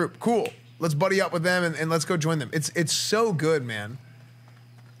join his group. Cool. Let's buddy up with them and let's go join them. It's so good, man.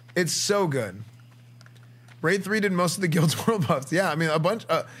 It's so good. Raid 3 did most of the guild's world buffs. Yeah, I mean, a bunch.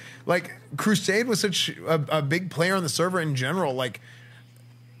 Like, Crusade was such a big player on the server in general. Like,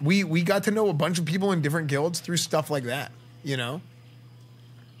 we got to know a bunch of people in different guilds through stuff like that, you know?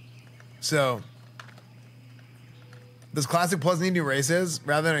 So, does Classic Plus need new races?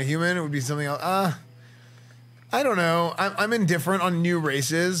 Rather than a human, it would be something else. I don't know. I'm indifferent on new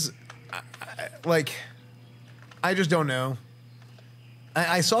races. I just don't know.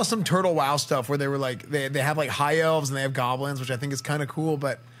 I saw some Turtle WoW stuff where they were like, they have like high elves and they have goblins, which I think is kind of cool,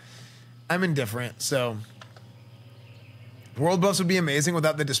 but I'm indifferent. So world buffs would be amazing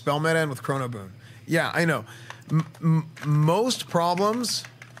without the Dispel meta and with Chrono Boon. Yeah, I know. Most problems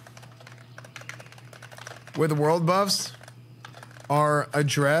with world buffs are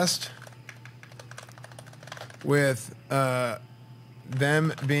addressed with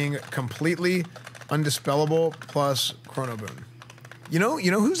them being completely undispellable plus Chrono Boon. You know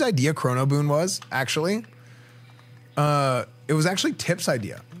whose idea Chrono Boon was, actually? It was actually Tip's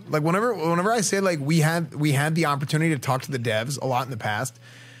idea. Like, whenever I say, like, we had the opportunity to talk to the devs a lot in the past,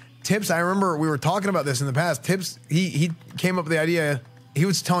 Tips, I remember we were talking about this in the past. Tips, he came up with the idea. He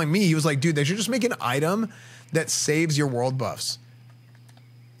was telling me, he was like, dude, they should just make an item that saves your world buffs.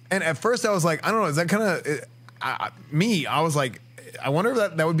 And at first I was like, I don't know, is that kind of... I was like, I wonder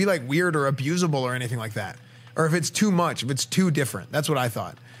if that would be like weird or abusable or anything like that. Or if it's too much, if it's too different. That's what I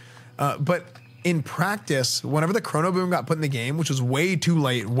thought. But in practice, whenever the Chrono Boom got put in the game, which was way too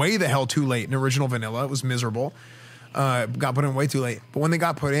late, way the hell too late in original vanilla, it was miserable. Got put in way too late. But when they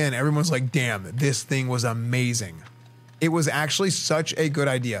got put in, everyone was like, damn, this thing was amazing. It was actually such a good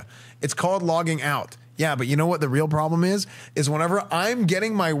idea. It's called logging out. Yeah, but you know what the real problem is whenever I'm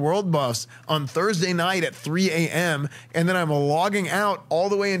getting my world buffs on Thursday night at 3 a.m. and then I'm logging out all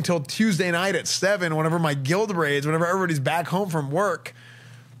the way until Tuesday night at 7, whenever my guild raids, whenever everybody's back home from work,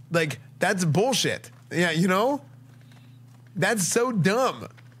 like, that's bullshit. Yeah, you know? That's so dumb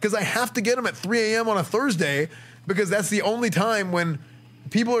because I have to get them at 3 a.m. on a Thursday because that's the only time when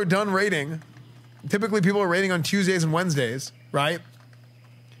people are done raiding. Typically, people are raiding on Tuesdays and Wednesdays, right?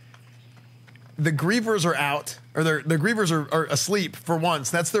 The grievers are out, or the grievers are asleep for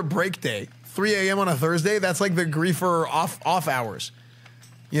once. That's their break day. 3 a.m. on a Thursday, that's like the griefer off hours,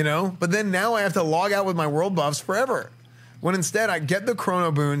 you know? But then now I have to log out with my world buffs forever. When instead I get the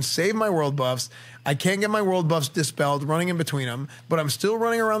Chrono Boon, save my world buffs. I can't get my world buffs dispelled running in between them, but I'm still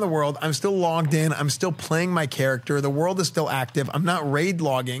running around the world. I'm still logged in. I'm still playing my character. The world is still active. I'm not raid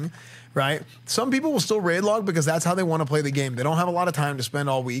logging. Right? Some people will still raid log because that's how they want to play the game. They don't have a lot of time to spend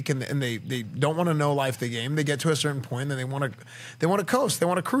all week and they don't want to know life the game. They get to a certain point and they want to coast, they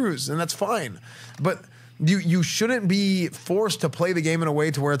want to cruise, and that's fine. But you shouldn't be forced to play the game in a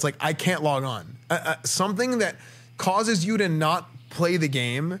way to where it's like, I can't log on. Something that causes you to not play the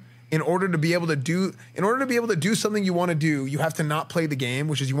game in order to be able to do something you want to do, you have to not play the game,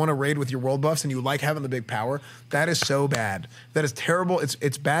 which is you want to raid with your world buffs and you like having the big power. That is so bad. That is terrible.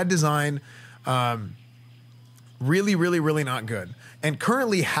 It's bad design. Really, really, really not good. And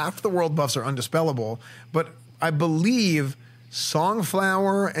currently half the world buffs are undispellable, but I believe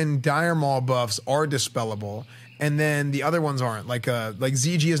Songflower and Dire Maul buffs are dispellable, and then the other ones aren't. Like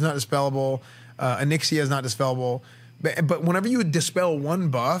ZG is not dispellable, Onyxia is not dispellable. But whenever you dispel one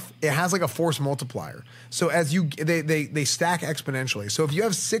buff, it has like a force multiplier. So as they stack exponentially. So if you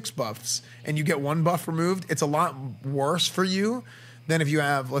have 6 buffs and you get 1 buff removed, it's a lot worse for you than if you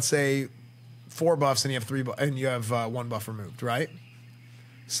have, let's say, 4 buffs and you have 1 buff removed, right?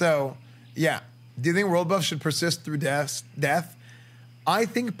 So yeah, Do you think world buffs should persist through death? I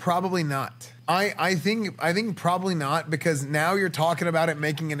think probably not. I think probably not, because now you're talking about it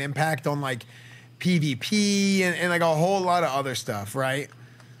making an impact on like PvP and like a whole lot of other stuff, right?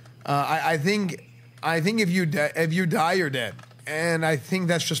 I think if you die, you're dead, and I think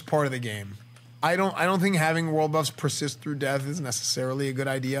that's just part of the game. I don't think having world buffs persist through death is necessarily a good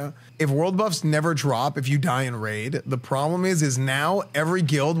idea. If world buffs never drop if you die in raid, the problem is now every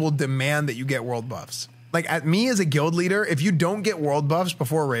guild will demand that you get world buffs. Like at me as a guild leader, if you don't get world buffs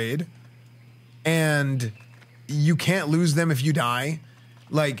before raid and you can't lose them if you die,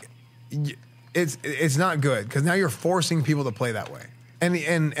 like it's not good, because now you're forcing people to play that way. And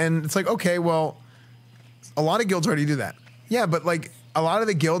it's like, okay, well, a lot of guilds already do that. Yeah, but like a lot of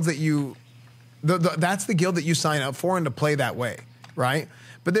the guilds that that's the guild that you sign up for and to play that way, right?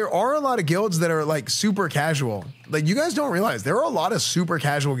 But there are a lot of guilds that are like super casual. Like you guys don't realize there are a lot of super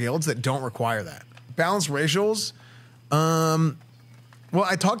casual guilds that don't require that. Balanced racials. Well,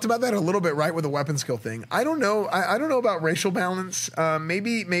 I talked about that a little bit, right, with the weapon skill thing. I don't know. I don't know about racial balance.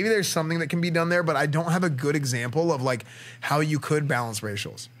 Maybe there's something that can be done there, but I don't have a good example of like how you could balance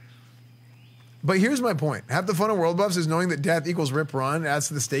racials. But here's my point. Half the fun of world buffs is knowing that death equals rip run, adds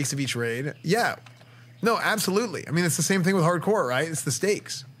to the stakes of each raid. Yeah. No, absolutely. I mean, it's the same thing with hardcore, right? It's the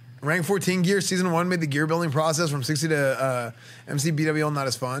stakes. Rank 14 gear, season 1 made the gear building process from 60 to MC BWL not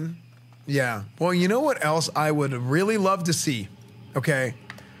as fun. Yeah. Well, you know what else I would really love to see? Okay.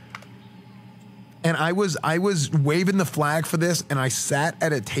 And I was waving the flag for this, and I sat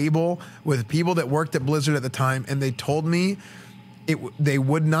at a table with people that worked at Blizzard at the time, and they told me they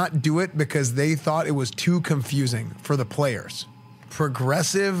would not do it because they thought it was too confusing for the players.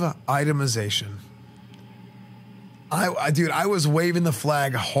 Progressive itemization. Dude, I was waving the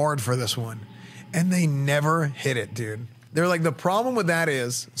flag hard for this one, and they never hit it, dude. They're like, the problem with that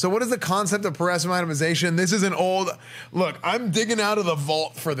is, so what is the concept of progressive itemization? This is an old, look, I'm digging out of the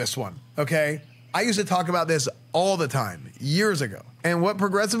vault for this one, okay? I used to talk about this all the time, years ago. And what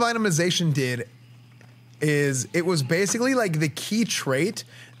progressive itemization did is it was basically like the key trait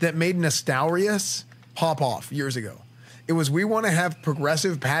that made Nostalrius pop off years ago. It was, we want to have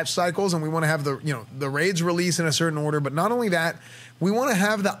progressive patch cycles, and we want to have the raids release in a certain order. But not only that, we want to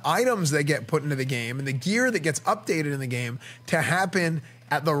have the items that get put into the game and the gear that gets updated in the game to happen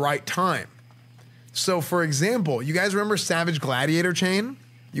at the right time. So for example, you guys remember Savage Gladiator Chain?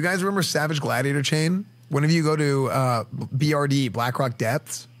 You guys remember Savage Gladiator Chain? Whenever you go to BRD, Blackrock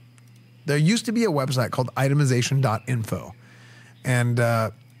Depths, there used to be a website called itemization.info, and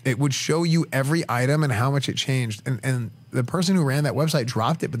it would show you every item and how much it changed. And the person who ran that website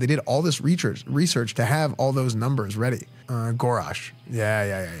dropped it, but they did all this research to have all those numbers ready. Gorosh.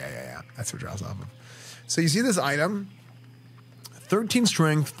 Yeah. That's what draws off of. So you see this item, 13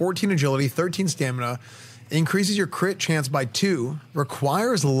 strength, 14 agility, 13 stamina, increases your crit chance by 2,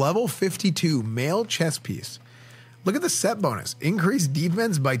 requires level 52 male chest piece. Look at the set bonus. Increase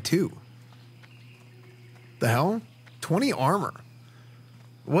defense by 2. The hell? 20 armor.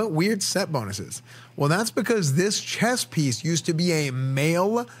 What weird set bonuses? Well, that's because this chest piece used to be a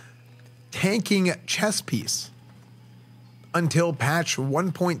male tanking chest piece until patch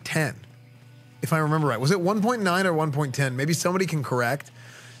 1.10, if I remember right. Was it 1.9 or 1.10? Maybe somebody can correct.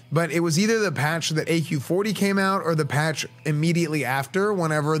 But it was either the patch that AQ40 came out or the patch immediately after,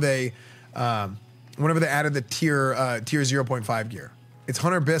 whenever they added the tier 0.5 gear. It's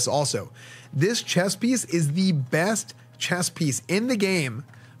Hunter Biss also. This chest piece is the best chest piece in the game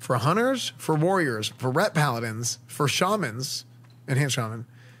for hunters, for warriors, for ret paladins, for shamans, enhanced shaman,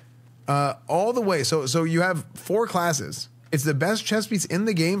 all the way. So you have 4 classes. It's the best chest piece in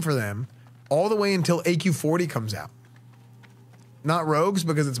the game for them all the way until AQ40 comes out. Not rogues,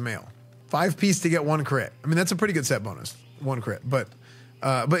 because it's male. 5 piece to get 1 crit. I mean, that's a pretty good set bonus. 1 crit, but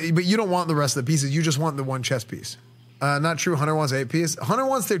you don't want the rest of the pieces. You just want the 1 chest piece. Not true. Hunter wants 8 piece. Hunter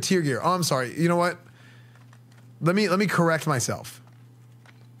wants their tier gear. Oh, I'm sorry. You know what? Let me correct myself.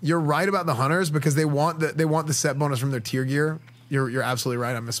 You're right about the hunters, because they want the set bonus from their tier gear. You're absolutely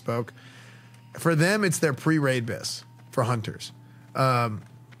right. I misspoke. For them, it's their pre-raid bis for hunters.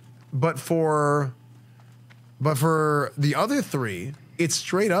 But for the other 3, it's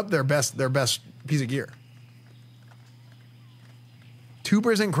straight up their best piece of gear.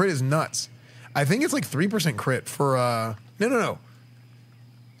 2% crit is nuts. I think it's like 3% crit for no.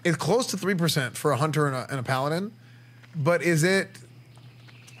 It's close to 3% for a hunter and a paladin, but is it?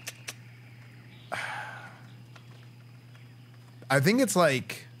 I think it's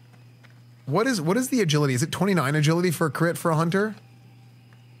like, what is the agility? Is it 29 agility for a crit for a hunter?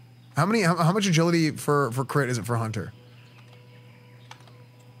 How much agility for crit is it for a hunter?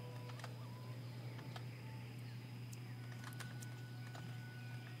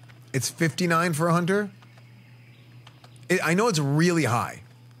 It's 59 for a hunter. I know it's really high.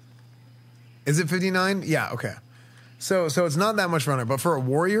 Is it 59? Yeah, okay. So it's not that much for a hunter, but for a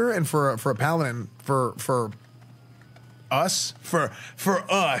warrior and for a paladin, for us,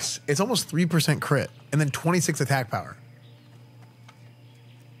 it's almost 3% crit and then 26 attack power.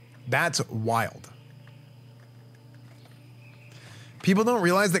 That's wild. People don't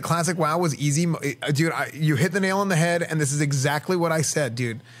realize that Classic WoW was easy. Dude, you hit the nail on the head, and this is exactly what I said,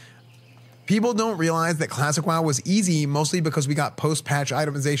 dude. People don't realize that Classic WoW was easy mostly because we got post-patch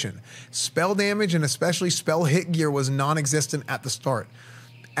itemization. Spell damage and especially spell hit gear was non-existent at the start.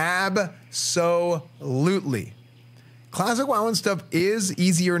 Absolutely. Classic WoW and stuff is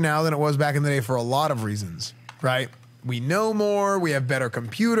easier now than it was back in the day for a lot of reasons, right? We know more, we have better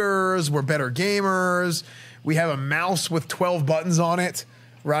computers, we're better gamers, we have a mouse with 12 buttons on it,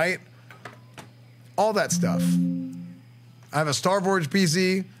 right? All that stuff. I have a Starforge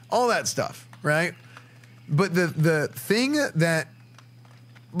PC, all that stuff, right? But the thing that,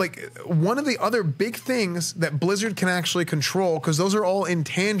 like, one of the other big things that Blizzard can actually control, because those are all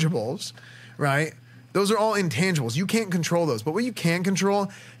intangibles, right? Those are all intangibles. You can't control those. But what you can control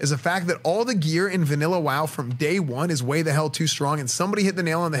is the fact that all the gear in vanilla WoW from day one is way the hell too strong. And somebody hit the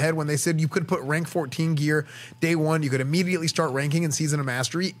nail on the head when they said you could put rank 14 gear day one. You could immediately start ranking in Season of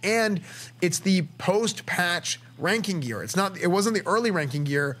Mastery. And it's the post-patch ranking gear. It wasn't the early ranking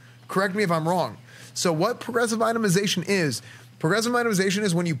gear. Correct me if I'm wrong. So what progressive itemization is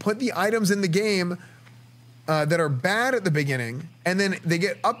when you put the items in the game that are bad at the beginning, and then they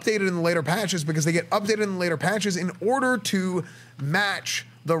get updated in the later patches because they get updated in the later patches in order to match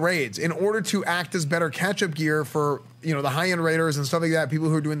the raids, in order to act as better catch-up gear for, you know, the high-end raiders and stuff like that, people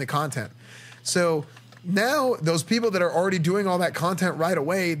who are doing the content. So now those people that are already doing all that content right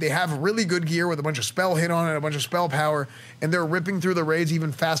away, they have really good gear with a bunch of spell hit on it, a bunch of spell power, and they're ripping through the raids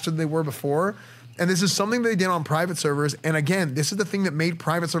even faster than they were before. And this is something they did on private servers. And again, this is the thing that made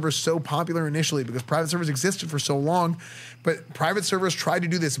private servers so popular initially, because private servers existed for so long. But private servers tried to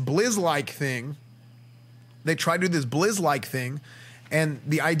do this Blizz-like thing. They tried to do this Blizz-like thing. And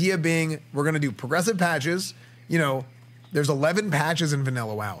the idea being, we're going to do progressive patches. You know, there's 11 patches in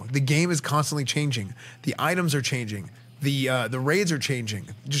vanilla WoW. The game is constantly changing. The items are changing. The raids are changing.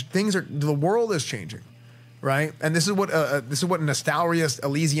 The world is changing, right? And this is what Nostalrius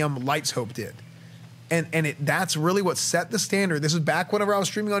Elysium Light's Hope did. And that's really what set the standard. This is back whenever I was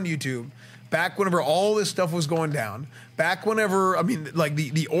streaming on YouTube, back whenever all this stuff was going down, back whenever, I mean, like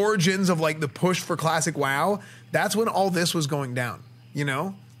the origins of like the push for Classic WoW, that's when all this was going down, you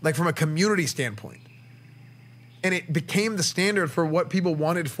know, like from a community standpoint. And it became the standard for what people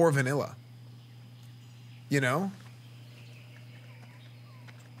wanted for vanilla, you know?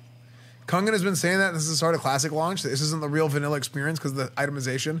 Kungan has been saying that this is the start of Classic launch. This isn't the real vanilla experience because of the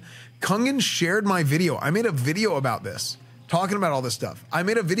itemization. Kungan shared my video. I made a video about this, talking about all this stuff. I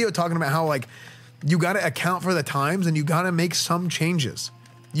made a video talking about how, like, you got to account for the times and you got to make some changes.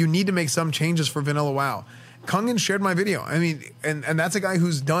 You need to make some changes for vanilla WoW. Kungan shared my video. I mean, and that's a guy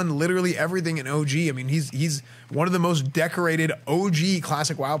who's done literally everything in OG. I mean, he's one of the most decorated OG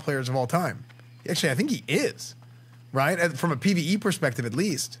Classic WoW players of all time. Actually, I think he is, right? From a PvE perspective, at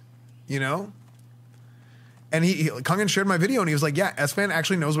least. You know? And Kungan shared my video and he was like, yeah, Esfand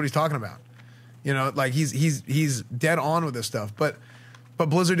actually knows what he's talking about. You know, like he's dead on with this stuff. But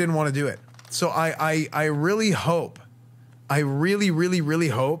Blizzard didn't want to do it. So I really hope, I really, really, really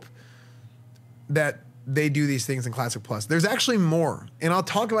hope that they do these things in Classic Plus. There's actually more, and I'll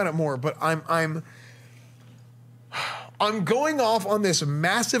talk about it more, but I'm going off on this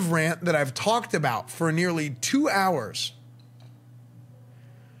massive rant that I've talked about for nearly 2 hours.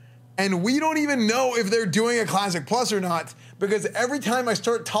 And we don't even know if they're doing a Classic Plus or not, because every time I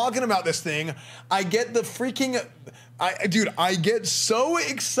start talking about this thing, I get the freaking, I get so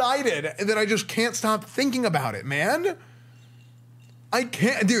excited that I just can't stop thinking about it, man. I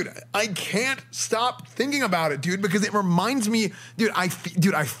can't stop thinking about it, dude, because it reminds me, I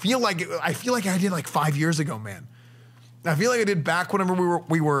feel like I did like 5 years ago, man. I feel like I did back whenever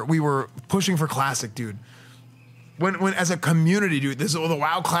we were pushing for Classic, dude. When as a community, dude, this is the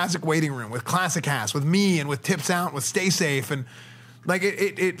WoW Classic waiting room with Classic Cast, with me and with Tips Out, with Stay Safe, and like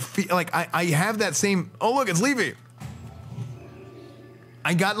like I have that same. Oh look, it's Levy.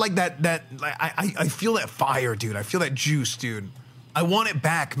 I got like that. I feel that fire, dude. I feel that juice, dude. I want it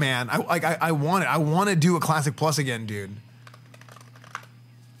back, man. I want it. I want to do a Classic Plus again, dude.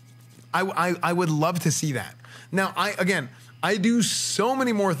 I would love to see that. Now, I do so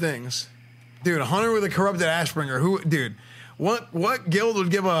many more things. Dude, a hunter with a corrupted Ashbringer. Dude, what guild would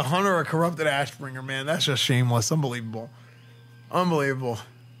give a hunter a corrupted Ashbringer, man? That's just shameless. Unbelievable. Unbelievable.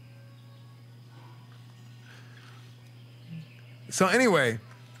 So anyway,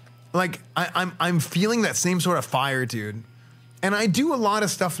 like I'm feeling that same sort of fire, dude. And I do a lot of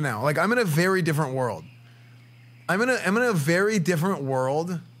stuff now. Like I'm in a very different world. I'm in a very different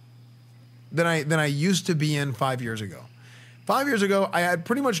world than I used to be in 5 years ago. 5 years ago, I had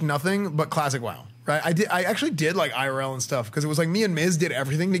pretty much nothing but Classic WoW. Right? I actually did like IRL and stuff because it was like me and Miz did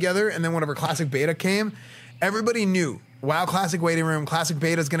everything together, and then whenever Classic Beta came, everybody knew WoW Classic waiting room, Classic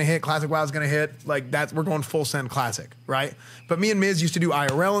Beta is gonna hit, Classic WoW is gonna hit. Like we're going full send Classic, right? But me and Miz used to do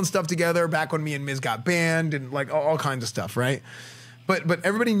IRL and stuff together back when me and Miz got banned and like all kinds of stuff, right? But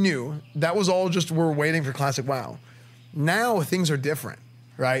everybody knew that was all just we're waiting for Classic WoW. Now things are different,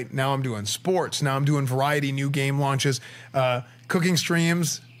 right? Now I'm doing sports. Now I'm doing variety, new game launches, cooking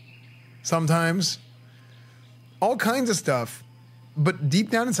streams. Sometimes, all kinds of stuff, but deep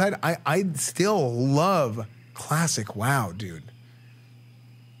down inside, I still love Classic WoW, dude.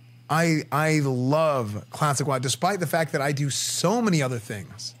 I love Classic WoW, despite the fact that I do so many other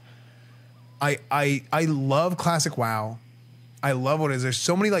things. I love Classic WoW. I love what it is. There's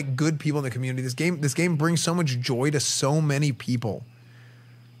so many like good people in the community. This game brings so much joy to so many people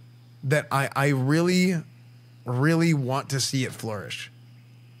that I really, really want to see it flourish.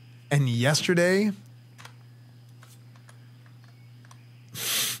 And yesterday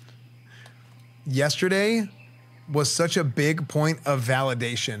was such a big point of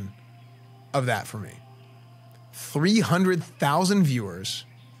validation of that for me. 300,000 viewers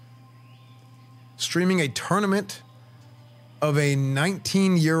streaming a tournament of a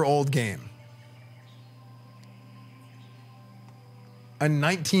 19-year-old game. A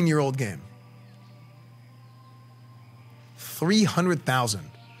 19-year-old game. 300,000.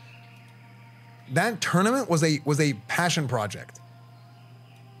 That tournament was a passion project.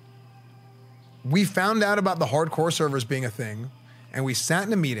 We found out about the hardcore servers being a thing, and we sat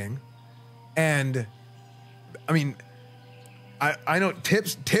in a meeting, and I mean, I know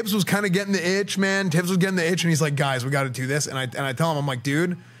Tips was kind of getting the itch, man. Tips was getting the itch, and he's like, guys, we got to do this. And I tell him, I'm like,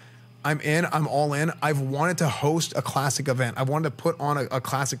 dude, I'm in. I'm all in. I've wanted to host a classic event. I wanted to put on a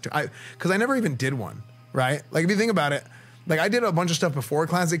classic, because I never even did one, right? Like if you think about it, like I did a bunch of stuff before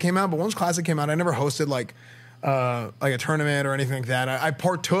Classic came out, but once Classic came out, I never hosted like a tournament or anything like that. I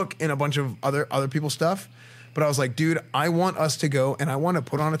partook in a bunch of other people's stuff, but I was like, dude, I want us to go and I want to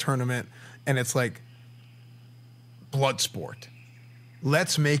put on a tournament, and it's like Bloodsport.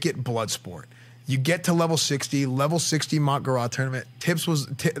 Let's make it Bloodsport. You get to level 60 mock garage tournament. Tips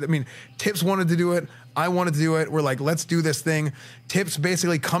wanted to do it. I wanted to do it. We're like, let's do this thing. Tips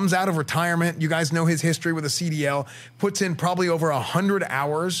basically comes out of retirement. You guys know his history with the CDL. Puts in probably over 100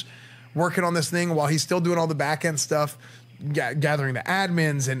 hours working on this thing while he's still doing all the back end stuff, gathering the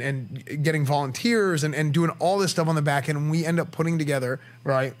admins and getting volunteers and doing all this stuff on the back end. And we end up putting together,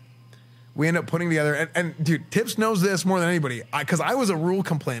 right? And dude, Tips knows this more than anybody, because I was a rule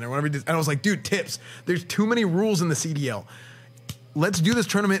complainer whenever he did, and I was like, dude, Tips, there's too many rules in the CDL. Let's do this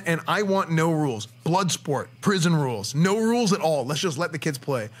tournament, and I want no rules. Bloodsport, prison rules, no rules at all. Let's just let the kids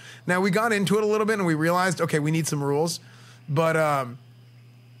play. Now, we got into it a little bit, and we realized, okay, we need some rules, but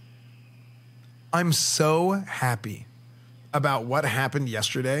I'm so happy about what happened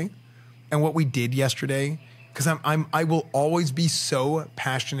yesterday and what we did yesterday. Because I will always be so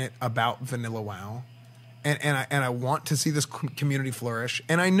passionate about vanilla WoW, and I want to see this community flourish.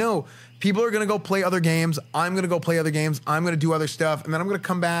 And I know people are gonna go play other games. I'm gonna go play other games. I'm gonna do other stuff, and then I'm gonna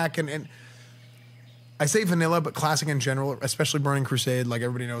come back and I say vanilla, but classic in general, especially Burning Crusade. Like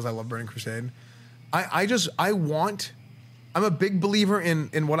everybody knows, I love Burning Crusade. I'm a big believer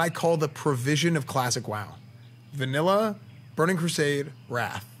in what I call the provision of classic WoW: vanilla, Burning Crusade,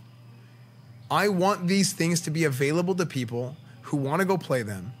 Wrath. I want these things to be available to people who want to go play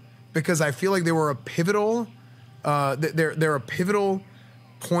them, because I feel like they were a pivotal, they're a pivotal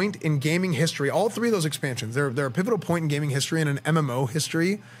point in gaming history. All three of those expansions, they're a pivotal point in gaming history and an MMO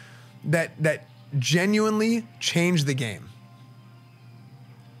history that genuinely changed the game.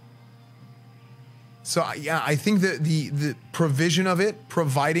 So yeah, I think that the provision of it,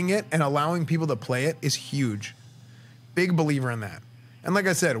 providing it, and allowing people to play it is huge. Big believer in that. And like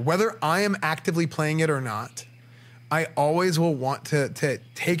I said, whether I am actively playing it or not, I always will want to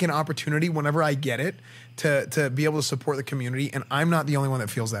take an opportunity whenever I get it to be able to support the community. And I'm not the only one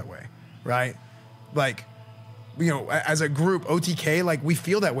that feels that way, right? Like, you know, as a group, OTK, like we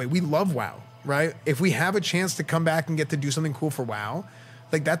feel that way. We love WoW, right? If we have a chance to come back and get to do something cool for WoW,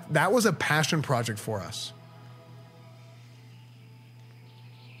 like that was a passion project for us.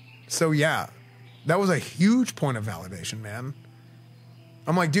 So yeah, that was a huge point of validation, man.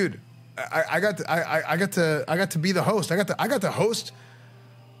 I'm like, dude, I got to be the host. I got to host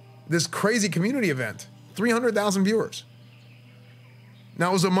this crazy community event. 300,000 viewers. Now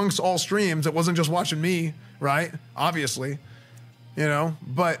it was amongst all streams. It wasn't just watching me, right? Obviously, you know,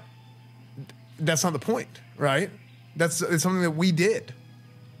 but that's not the point, right? It's something that we did.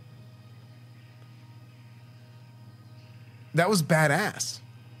 That was badass.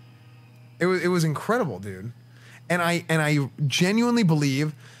 It was incredible, dude. And I genuinely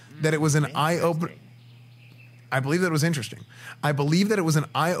believe that it was an eye-opener. I believe that it was interesting. I believe that it was an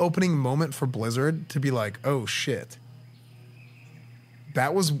eye-opening moment for Blizzard to be like, oh shit.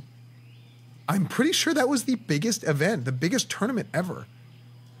 I'm pretty sure that was the biggest event, the biggest tournament ever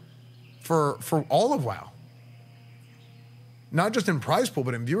for all of WoW. Not just in prize pool,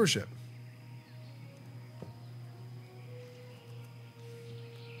 but in viewership.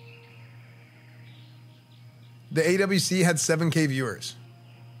 The AWC had 7K viewers.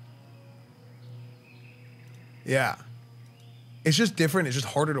 Yeah. It's just different. It's just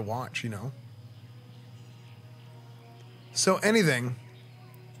harder to watch, you know? So anything.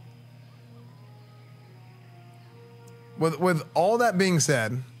 With all that being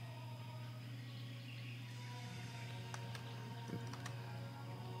said,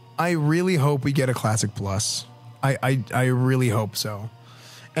 I really hope we get a Classic Plus. I really hope so.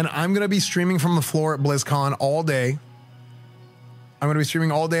 And I'm going to be streaming from the floor at BlizzCon all day. I'm going to be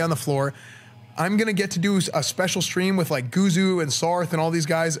streaming all day on the floor. I'm going to get to do a special stream with like Guzu and Sarth and all these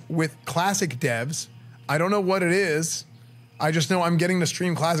guys with Classic devs. I don't know what it is. I just know I'm getting to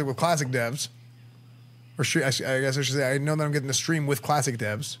stream Classic with Classic devs. Or I guess I should say I know that I'm getting to stream with Classic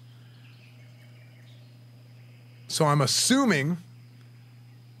devs. So I'm assuming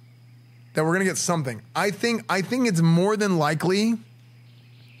that we're going to get something. I think it's more than likely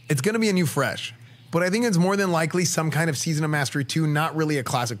it's going to be a new fresh. But I think it's more than likely some kind of Season of Mastery 2, not really a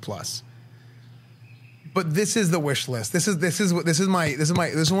Classic Plus. But this is the wish list. This is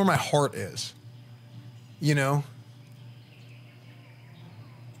where my heart is. You know?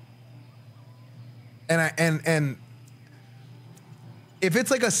 And if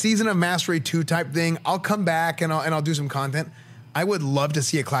it's like a Season of Mastery 2 type thing, I'll come back and I'll do some content. I would love to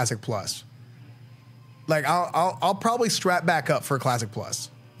see a Classic Plus. Like I'll probably strap back up for a Classic Plus.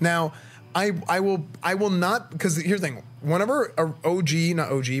 Now, I will not, because here's the thing. Whenever not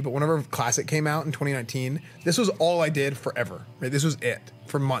OG, but whenever Classic came out in 2019, this was all I did forever. Right? This was it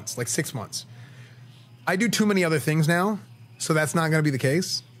for months, like 6 months. I do too many other things now, so that's not going to be the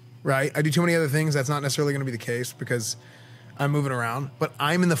case, right? I do too many other things. That's not necessarily going to be the case because I'm moving around. But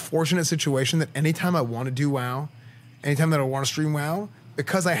I'm in the fortunate situation that anytime I want to do WoW, anytime that I want to stream WoW,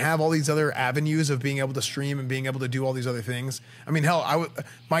 because I have all these other avenues of being able to stream and being able to do all these other things. I mean, hell,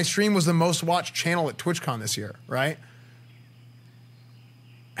 my stream was the most watched channel at TwitchCon this year, right?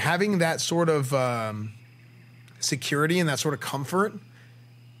 Having that sort of security and that sort of comfort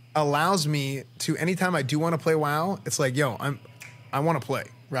allows me to, anytime I do want to play WoW, it's like, yo, I want to play,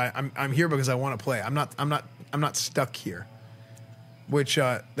 right? I'm here because I want to play. I'm not stuck here. Which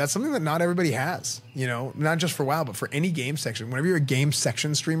that's something that not everybody has, you know, not just for WoW, but for any game section. Whenever you're a game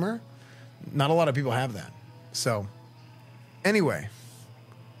section streamer, not a lot of people have that. So anyway,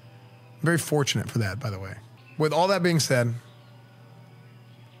 I'm very fortunate for that, by the way. With all that being said,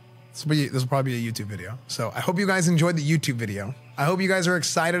 this will probably be a YouTube video. So I hope you guys enjoyed the YouTube video. I hope you guys are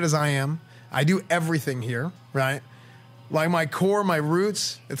excited as I am. I do everything here, right? Like my core, my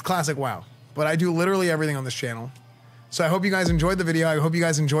roots, it's Classic WoW. But I do literally everything on this channel. So I hope you guys enjoyed the video. I hope you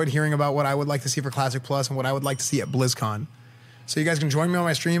guys enjoyed hearing about what I would like to see for Classic Plus and what I would like to see at BlizzCon. So you guys can join me on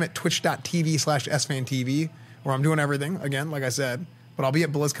my stream at twitch.tv/EsfandTV, where I'm doing everything, again, like I said. But I'll be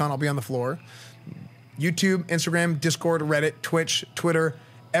at BlizzCon. I'll be on the floor. YouTube, Instagram, Discord, Reddit, Twitch, Twitter.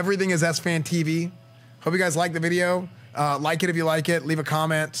 Everything is EsfandTV. Hope you guys like the video. Like it if you like it. Leave a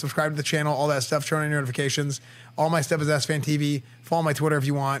comment. Subscribe to the channel. All that stuff. Turn on your notifications. All my stuff is EsfandTV. Follow my Twitter if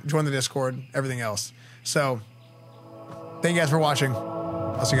you want. Join the Discord. Everything else. So thank you guys for watching.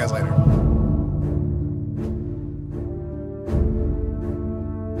 I'll see you guys later.